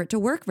possible for it to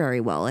work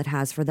very well. It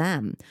has for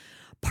them.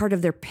 part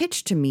of their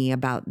pitch to me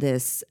about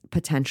this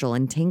potential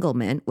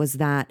entanglement was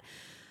that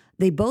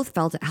they both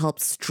felt it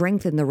helped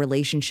strengthen the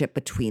relationship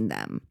between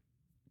them,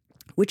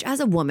 which as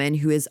a woman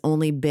who has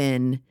only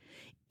been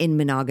in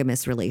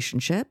monogamous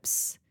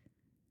relationships,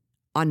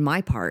 on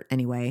my part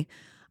anyway,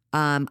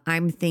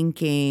 I'm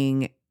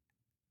thinking,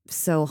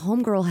 so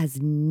homegirl has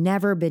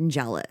never been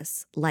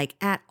jealous, like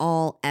at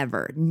all,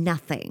 ever,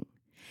 nothing.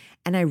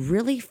 And I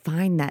really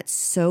find that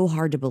so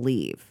hard to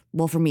believe.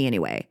 Well, for me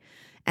anyway.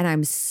 And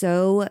I'm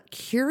so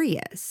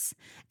curious.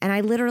 And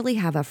I literally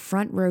have a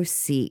front row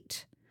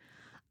seat.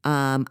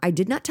 I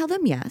did not tell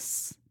them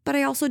yes, but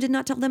I also did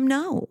not tell them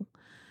no.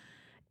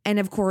 And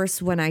of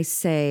course, when I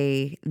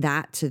say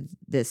that to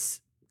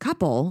this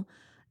couple,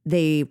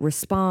 they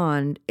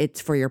respond, "It's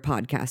for your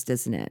podcast,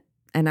 isn't it?"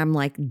 And I'm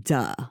like,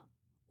 duh,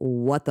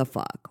 what the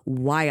fuck?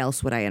 Why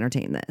else would I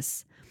entertain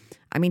this?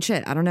 I mean,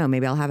 shit, I don't know.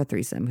 Maybe I'll have a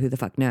threesome. Who the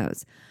fuck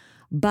knows?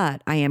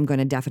 But I am going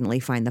to definitely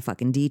find the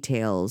fucking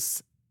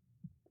details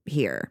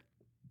here.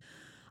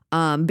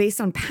 Based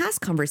on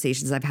past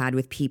conversations I've had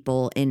with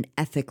people in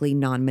ethically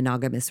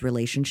non-monogamous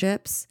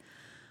relationships,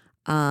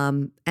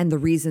 and the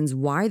reasons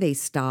why they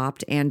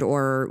stopped and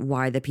or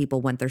why the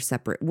people went their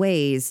separate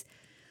ways,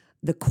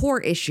 the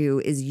core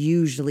issue is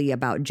usually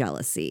about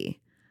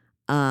jealousy.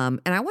 And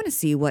I want to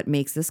see what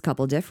makes this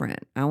couple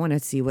different. I want to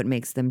see what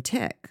makes them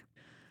tick.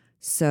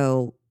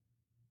 So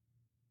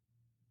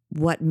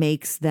what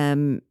makes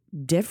them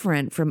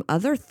different from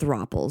other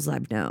throuples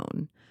I've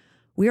known?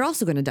 We're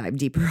also going to dive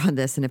deeper on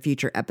this in a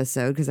future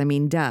episode because, I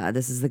mean, duh,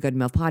 this is the Good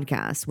MILF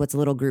podcast. What's a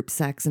little group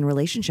sex and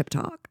relationship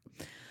talk?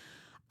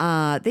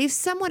 They've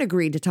somewhat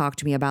agreed to talk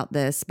to me about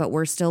this, but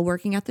we're still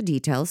working out the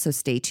details, so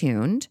stay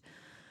tuned.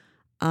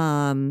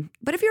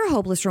 But if you're a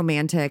hopeless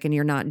romantic and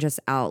you're not just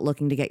out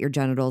looking to get your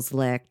genitals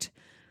licked,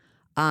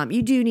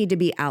 you do need to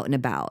be out and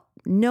about.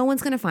 No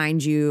one's going to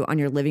find you on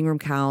your living room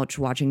couch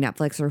watching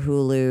Netflix or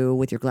Hulu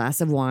with your glass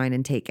of wine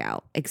and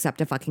takeout,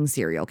 except a fucking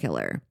serial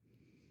killer.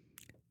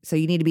 So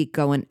you need to be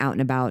going out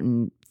and about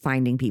and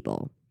finding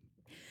people.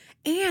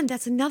 And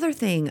that's another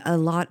thing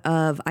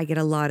I get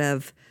a lot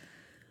of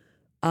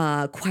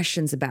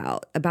questions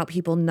about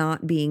people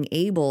not being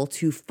able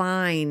to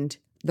find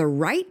the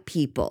right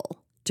people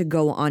to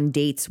go on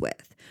dates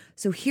with.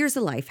 So here's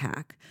a life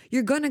hack.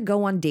 You're going to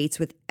go on dates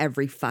with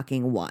every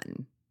fucking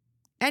one.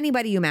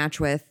 Anybody you match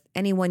with,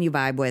 anyone you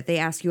vibe with, they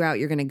ask you out,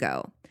 you're going to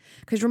go.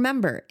 Because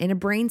remember, in a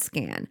brain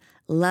scan,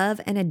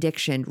 love and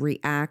addiction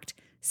react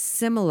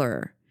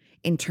similar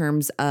in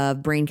terms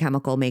of brain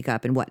chemical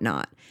makeup and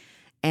whatnot.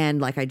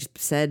 And like I just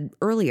said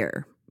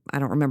earlier, I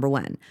don't remember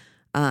when,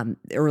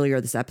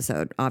 earlier this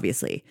episode,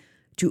 obviously,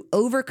 to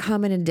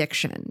overcome an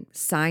addiction,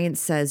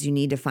 science says you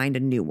need to find a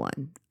new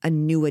one, a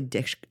new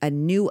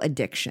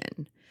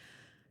addiction.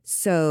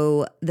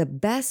 So the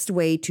best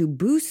way to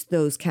boost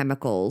those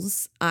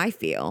chemicals, I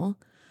feel,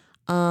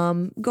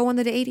 go on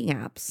the dating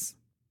apps.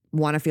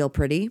 Want to feel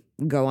pretty?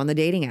 Go on the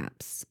dating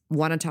apps.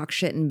 Want to talk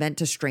shit and vent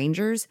to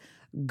strangers?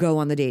 Go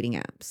on the dating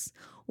apps.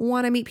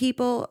 Want to meet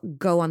people?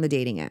 Go on the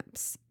dating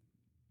apps.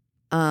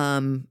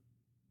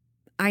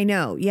 I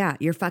know, yeah,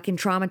 you're fucking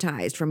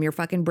traumatized from your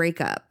fucking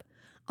breakup.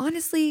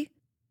 Honestly,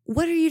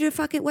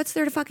 what's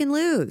there to fucking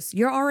lose?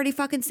 You're already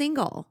fucking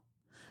single.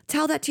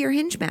 Tell that to your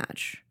Hinge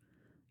match.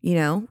 You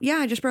know, yeah,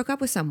 I just broke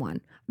up with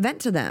someone. Vent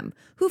to them.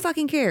 Who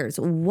fucking cares?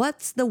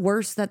 What's the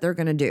worst that they're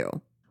going to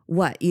do?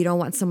 What? You don't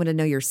want someone to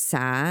know you're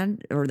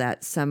sad or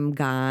that some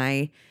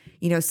guy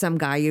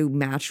you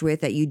matched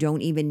with that you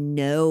don't even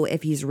know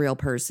if he's a real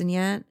person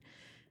yet?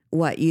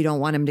 What? You don't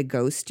want him to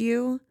ghost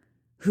you?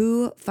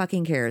 Who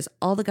fucking cares?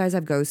 All the guys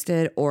I've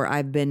ghosted or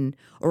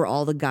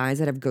all the guys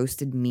that have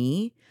ghosted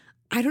me,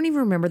 I don't even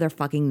remember their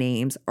fucking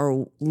names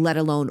or let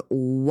alone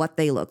what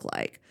they look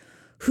like.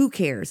 Who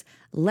cares?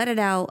 Let it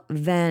out,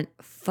 vent,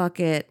 fuck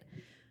it.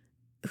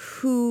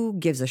 Who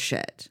gives a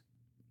shit?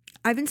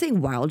 I've been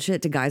saying wild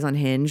shit to guys on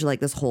Hinge like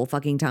this whole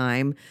fucking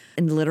time,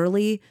 and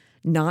literally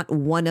not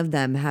one of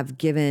them have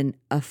given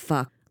a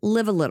fuck.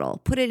 Live a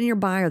little. Put it in your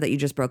bio that you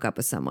just broke up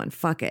with someone.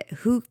 Fuck it.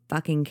 Who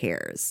fucking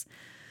cares?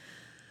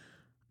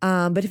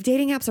 But if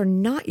dating apps are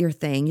not your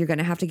thing, you're going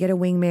to have to get a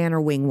wingman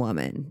or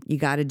wingwoman. You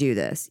got to do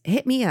this.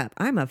 Hit me up.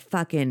 I'm a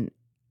fucking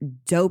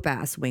dope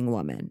ass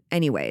wingwoman.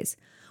 Anyways,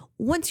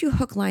 once you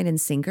hook, line,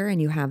 and sinker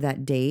and you have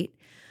that date,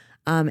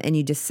 and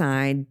you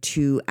decide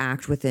to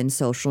act within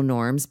social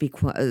norms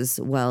because,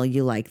 well,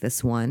 you like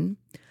this one,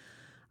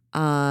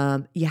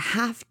 you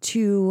have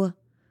to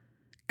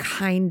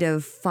kind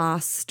of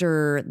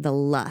foster the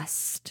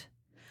lust.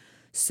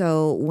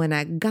 So when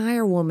a guy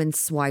or woman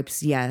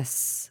swipes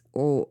yes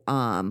or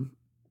on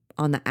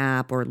the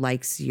app or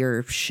likes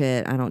your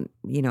shit,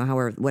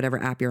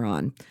 whatever app you're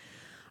on,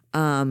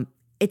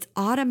 it's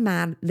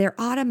automatic. They're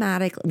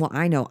automatic. Well,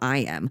 I know I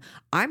am.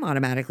 I'm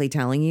automatically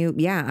telling you,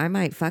 yeah, I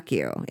might fuck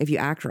you if you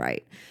act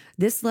right.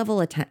 This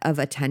level of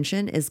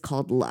attention is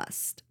called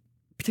lust,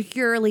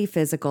 purely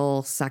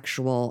physical,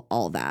 sexual,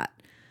 all that.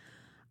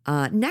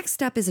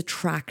 Next up is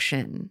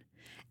attraction.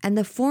 And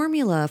the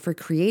formula for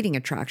creating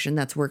attraction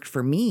that's worked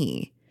for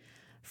me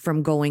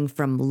from going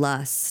from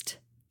lust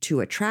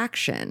to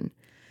attraction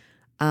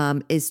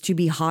is to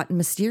be hot and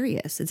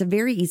mysterious. It's a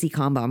very easy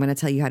combo. I'm going to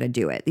tell you how to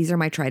do it. These are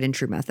my tried and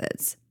true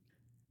methods.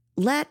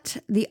 Let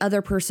the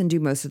other person do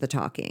most of the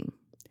talking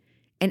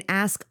and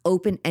ask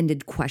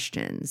open-ended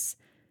questions.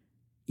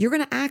 You're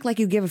going to act like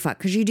you give a fuck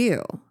because you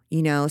do,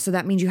 so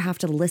that means you have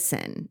to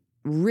listen,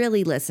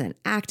 really listen,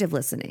 active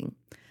listening.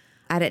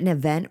 At an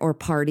event or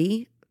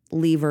party,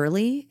 leave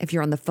early. If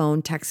you're on the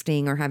phone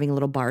texting or having a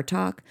little bar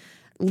talk,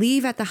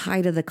 leave at the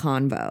height of the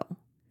convo.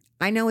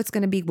 I know it's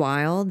going to be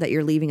wild that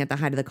you're leaving at the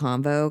height of the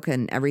convo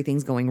and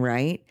everything's going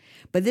right.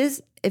 But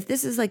if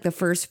this is like the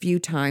first few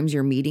times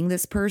you're meeting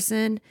this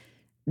person,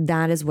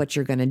 that is what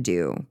you're going to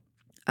do.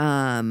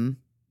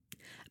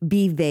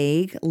 Be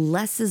vague.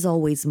 Less is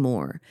always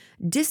more.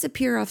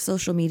 Disappear off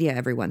social media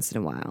every once in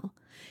a while.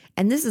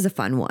 And this is a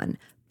fun one.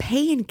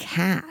 Pay in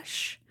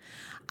cash.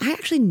 I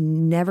actually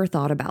never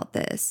thought about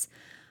this.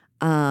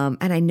 And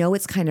I know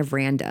it's kind of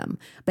random,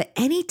 but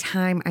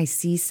anytime I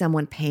see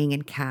someone paying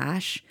in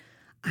cash,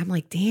 I'm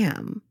like,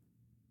 damn,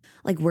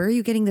 like, where are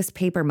you getting this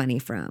paper money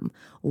from?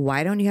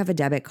 Why don't you have a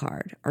debit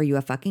card? Are you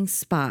a fucking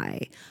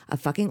spy, a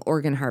fucking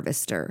organ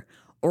harvester,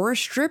 or a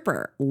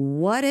stripper?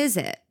 What is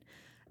it?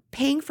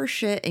 Paying for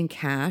shit in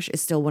cash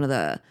is still one of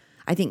the,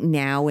 I think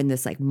now in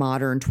this like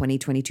modern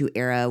 2022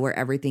 era where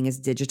everything is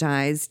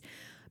digitized,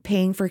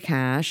 paying for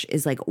cash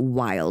is like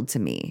wild to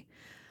me.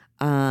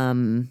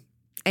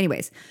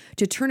 Anyways,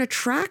 to turn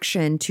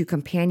attraction to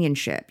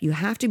companionship, you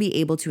have to be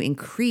able to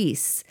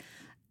increase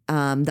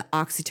the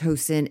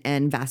oxytocin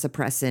and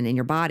vasopressin in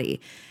your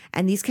body.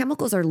 And these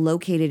chemicals are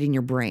located in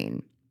your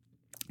brain,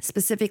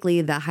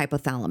 specifically the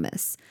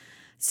hypothalamus.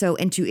 So,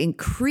 and to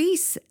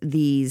increase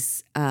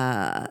these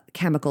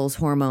chemicals,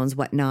 hormones,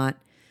 whatnot,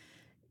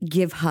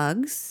 give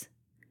hugs,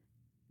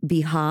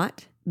 be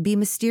hot, be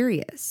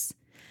mysterious.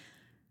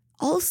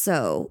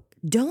 Also,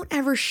 don't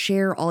ever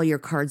share all your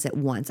cards at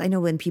once. I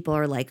know when people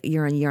are like,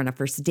 you're on a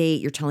first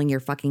date, you're telling your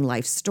fucking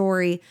life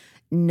story.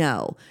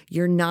 No,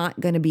 you're not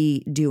going to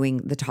be doing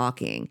the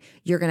talking.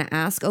 You're going to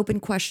ask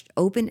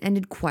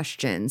open-ended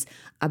questions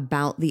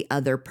about the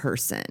other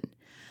person.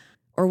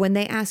 Or when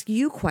they ask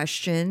you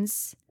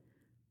questions,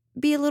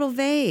 be a little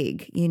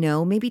vague,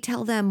 maybe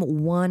tell them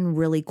one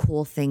really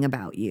cool thing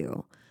about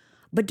you.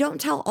 But don't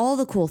tell all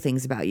the cool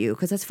things about you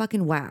because that's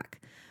fucking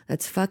whack.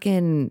 That's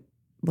fucking,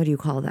 what do you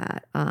call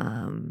that?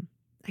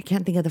 I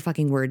can't think of the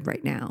fucking word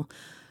right now.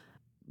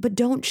 But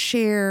don't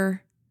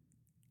share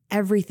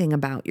everything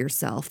about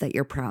yourself that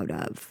you're proud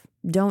of.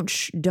 Don't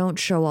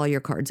show all your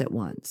cards at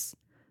once.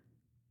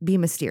 Be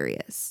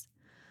mysterious.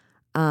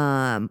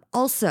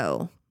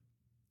 Also,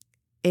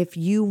 if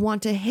you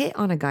want to hit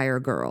on a guy or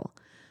girl,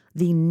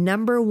 the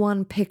number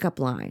one pickup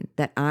line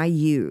that I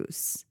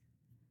use,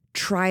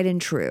 tried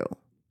and true,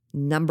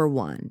 number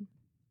one,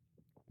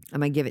 I'm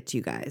going to give it to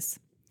you guys.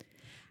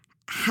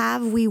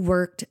 Have we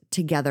worked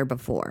together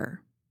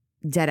before?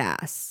 Dead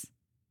ass.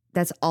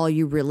 That's all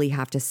you really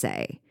have to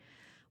say.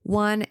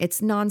 One,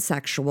 it's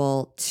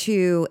non-sexual.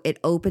 Two, it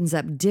opens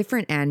up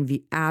different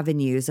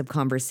avenues of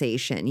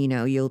conversation.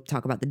 You'll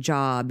talk about the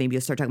job. Maybe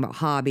you'll start talking about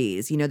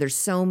hobbies. there's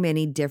so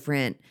many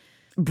different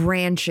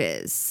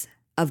branches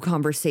of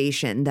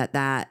conversation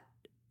that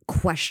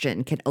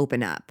question can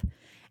open up.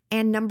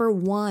 And number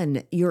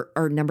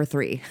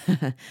three,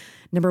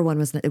 number one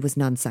was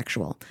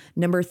non-sexual.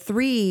 Number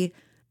three,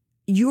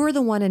 you're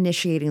the one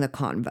initiating the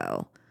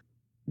convo.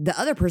 The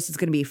other person's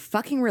going to be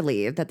fucking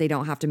relieved that they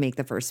don't have to make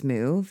the first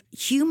move.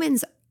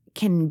 Humans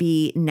can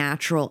be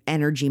natural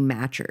energy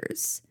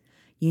matchers.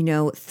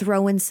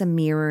 Throw in some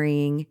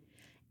mirroring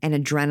and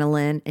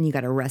adrenaline, and you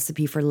got a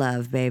recipe for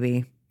love,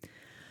 baby.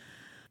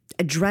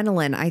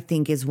 Adrenaline, I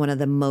think, is one of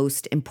the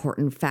most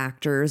important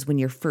factors when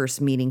you're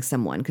first meeting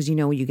someone because,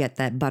 you get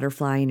that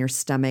butterfly in your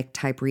stomach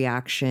type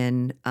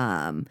reaction.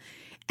 And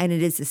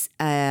it is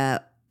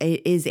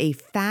a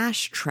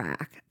fast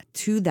track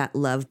to that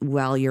love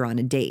while you're on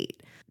a date.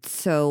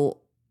 So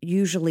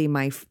usually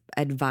my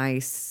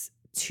advice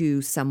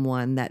to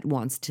someone that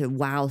wants to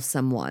wow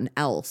someone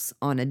else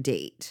on a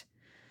date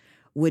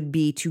would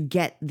be to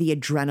get the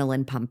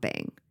adrenaline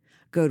pumping.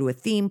 Go to a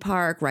theme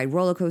park, ride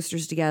roller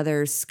coasters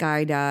together,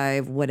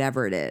 skydive,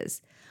 whatever it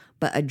is.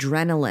 But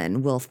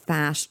adrenaline will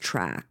fast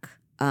track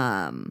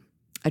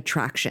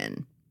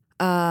attraction.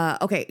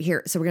 Okay,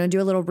 here. So we're going to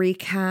do a little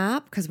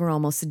recap because we're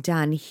almost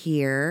done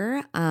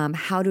here.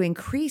 How to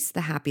increase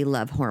the happy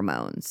love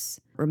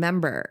hormones.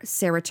 Remember,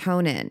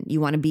 serotonin, you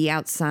want to be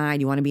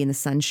outside, you want to be in the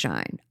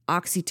sunshine.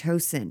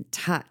 Oxytocin,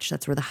 touch,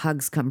 that's where the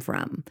hugs come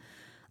from.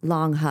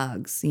 Long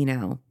hugs,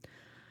 Endorphins,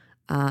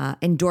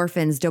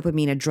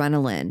 dopamine,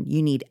 adrenaline.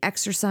 You need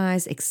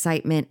exercise,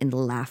 excitement, and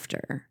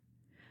laughter.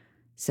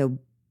 So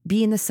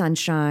be in the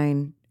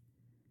sunshine,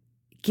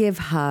 give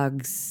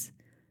hugs,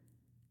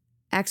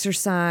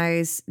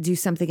 exercise, do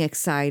something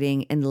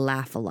exciting, and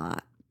laugh a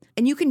lot.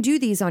 And you can do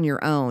these on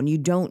your own. You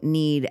don't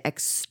need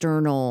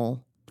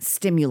external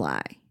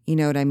stimuli. You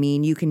know what I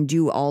mean? You can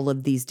do all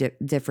of these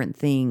different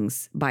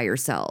things by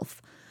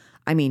yourself.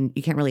 I mean,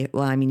 you can't really,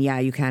 yeah,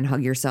 you can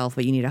hug yourself,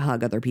 but you need to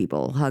hug other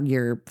people. Hug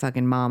your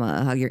fucking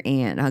mama, hug your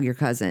aunt, hug your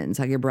cousins,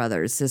 hug your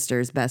brothers,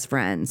 sisters, best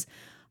friends.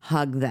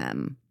 hug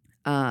them.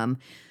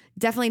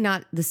 Definitely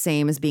not the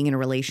same as being in a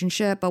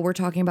relationship, but we're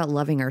talking about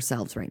loving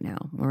ourselves right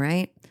now. All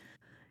right.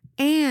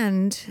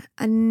 And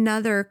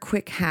another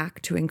quick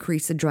hack to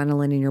increase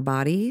adrenaline in your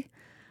body.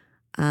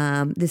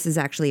 This is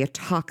actually a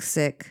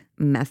toxic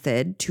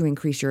method to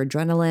increase your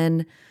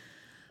adrenaline,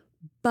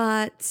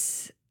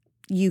 but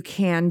you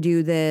can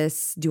do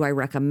this. Do I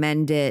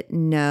recommend it?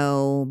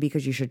 No,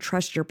 because you should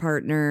trust your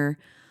partner.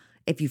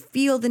 If you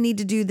feel the need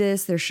to do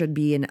this, there should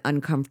be an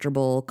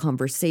uncomfortable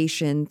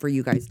conversation for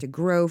you guys to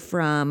grow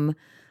from.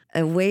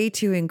 A way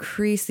to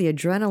increase the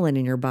adrenaline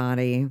in your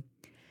body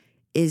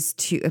is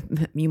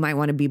you might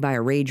want to be by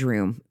a rage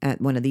room at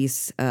one of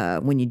these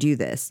when you do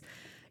this.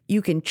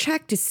 You can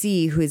check to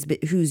see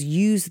who's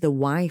used the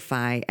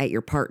Wi-Fi at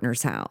your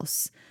partner's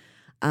house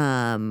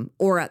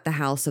or at the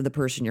house of the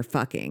person you're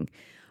fucking.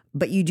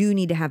 But you do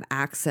need to have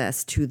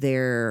access to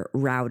their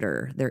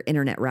router, their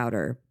internet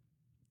router.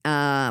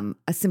 A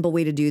simple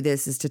way to do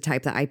this is to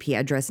type the IP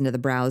address into the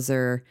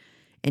browser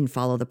and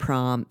follow the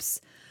prompts.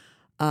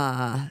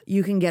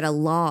 You can get a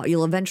log.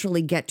 You'll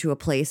eventually get to a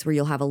place where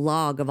you'll have a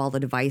log of all the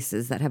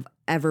devices that have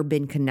ever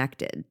been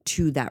connected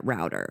to that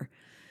router.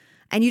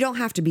 And you don't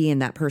have to be in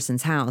that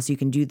person's house. You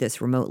can do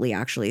this remotely,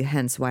 actually.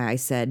 Hence why I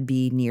said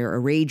be near a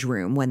rage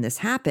room when this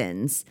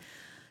happens,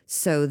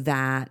 so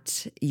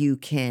that you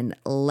can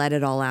let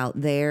it all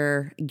out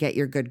there, get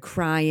your good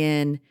cry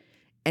in,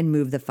 and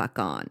move the fuck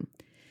on.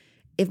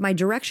 If my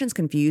directions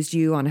confused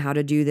you on how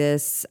to do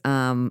this,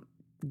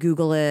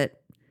 Google it.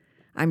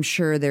 I'm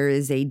sure there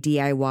is a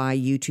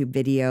DIY YouTube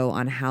video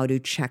on how to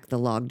check the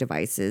log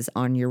devices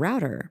on your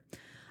router.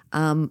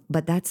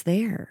 But that's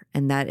there.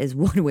 And that is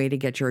one way to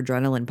get your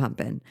adrenaline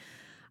pumping.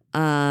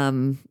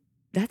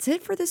 That's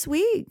it for this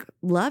week.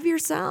 Love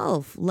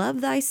yourself. Love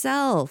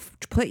thyself.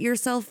 Put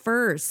yourself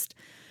first.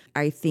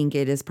 I think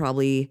it is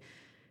probably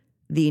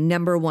the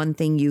number one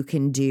thing you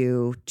can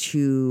do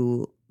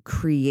to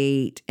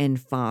create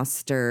and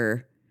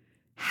foster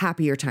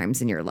happier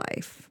times in your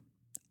life.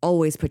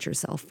 Always put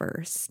yourself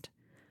first.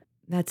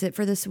 That's it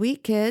for this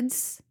week,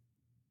 kids.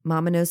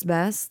 Mama knows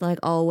best, like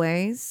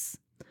always.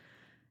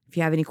 If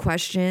you have any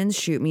questions,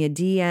 shoot me a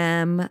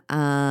DM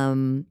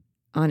on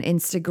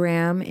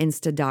Instagram,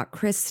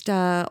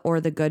 insta.krista,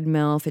 or the Good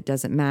MILF. It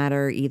doesn't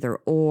matter, either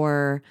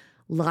or.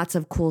 Lots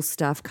of cool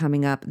stuff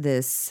coming up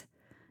this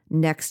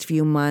next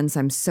few months.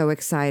 I'm so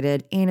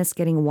excited. And it's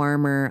getting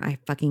warmer. I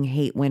fucking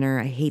hate winter.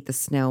 I hate the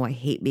snow. I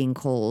hate being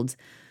cold.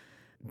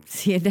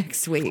 See you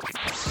next week.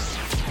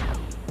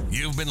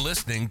 You've been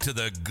listening to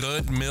the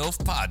Good MILF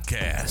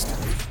Podcast.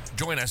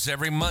 Join us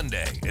every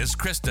Monday as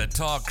Krista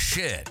talks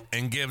shit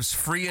and gives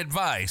free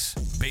advice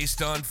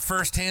based on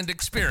firsthand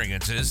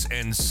experiences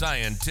and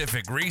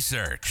scientific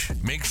research.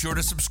 Make sure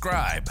to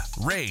subscribe,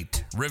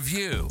 rate,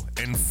 review,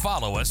 and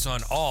follow us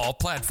on all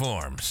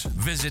platforms.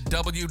 Visit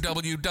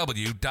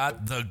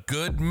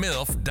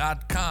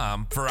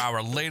www.thegoodmilf.com for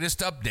our latest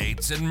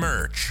updates and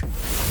merch.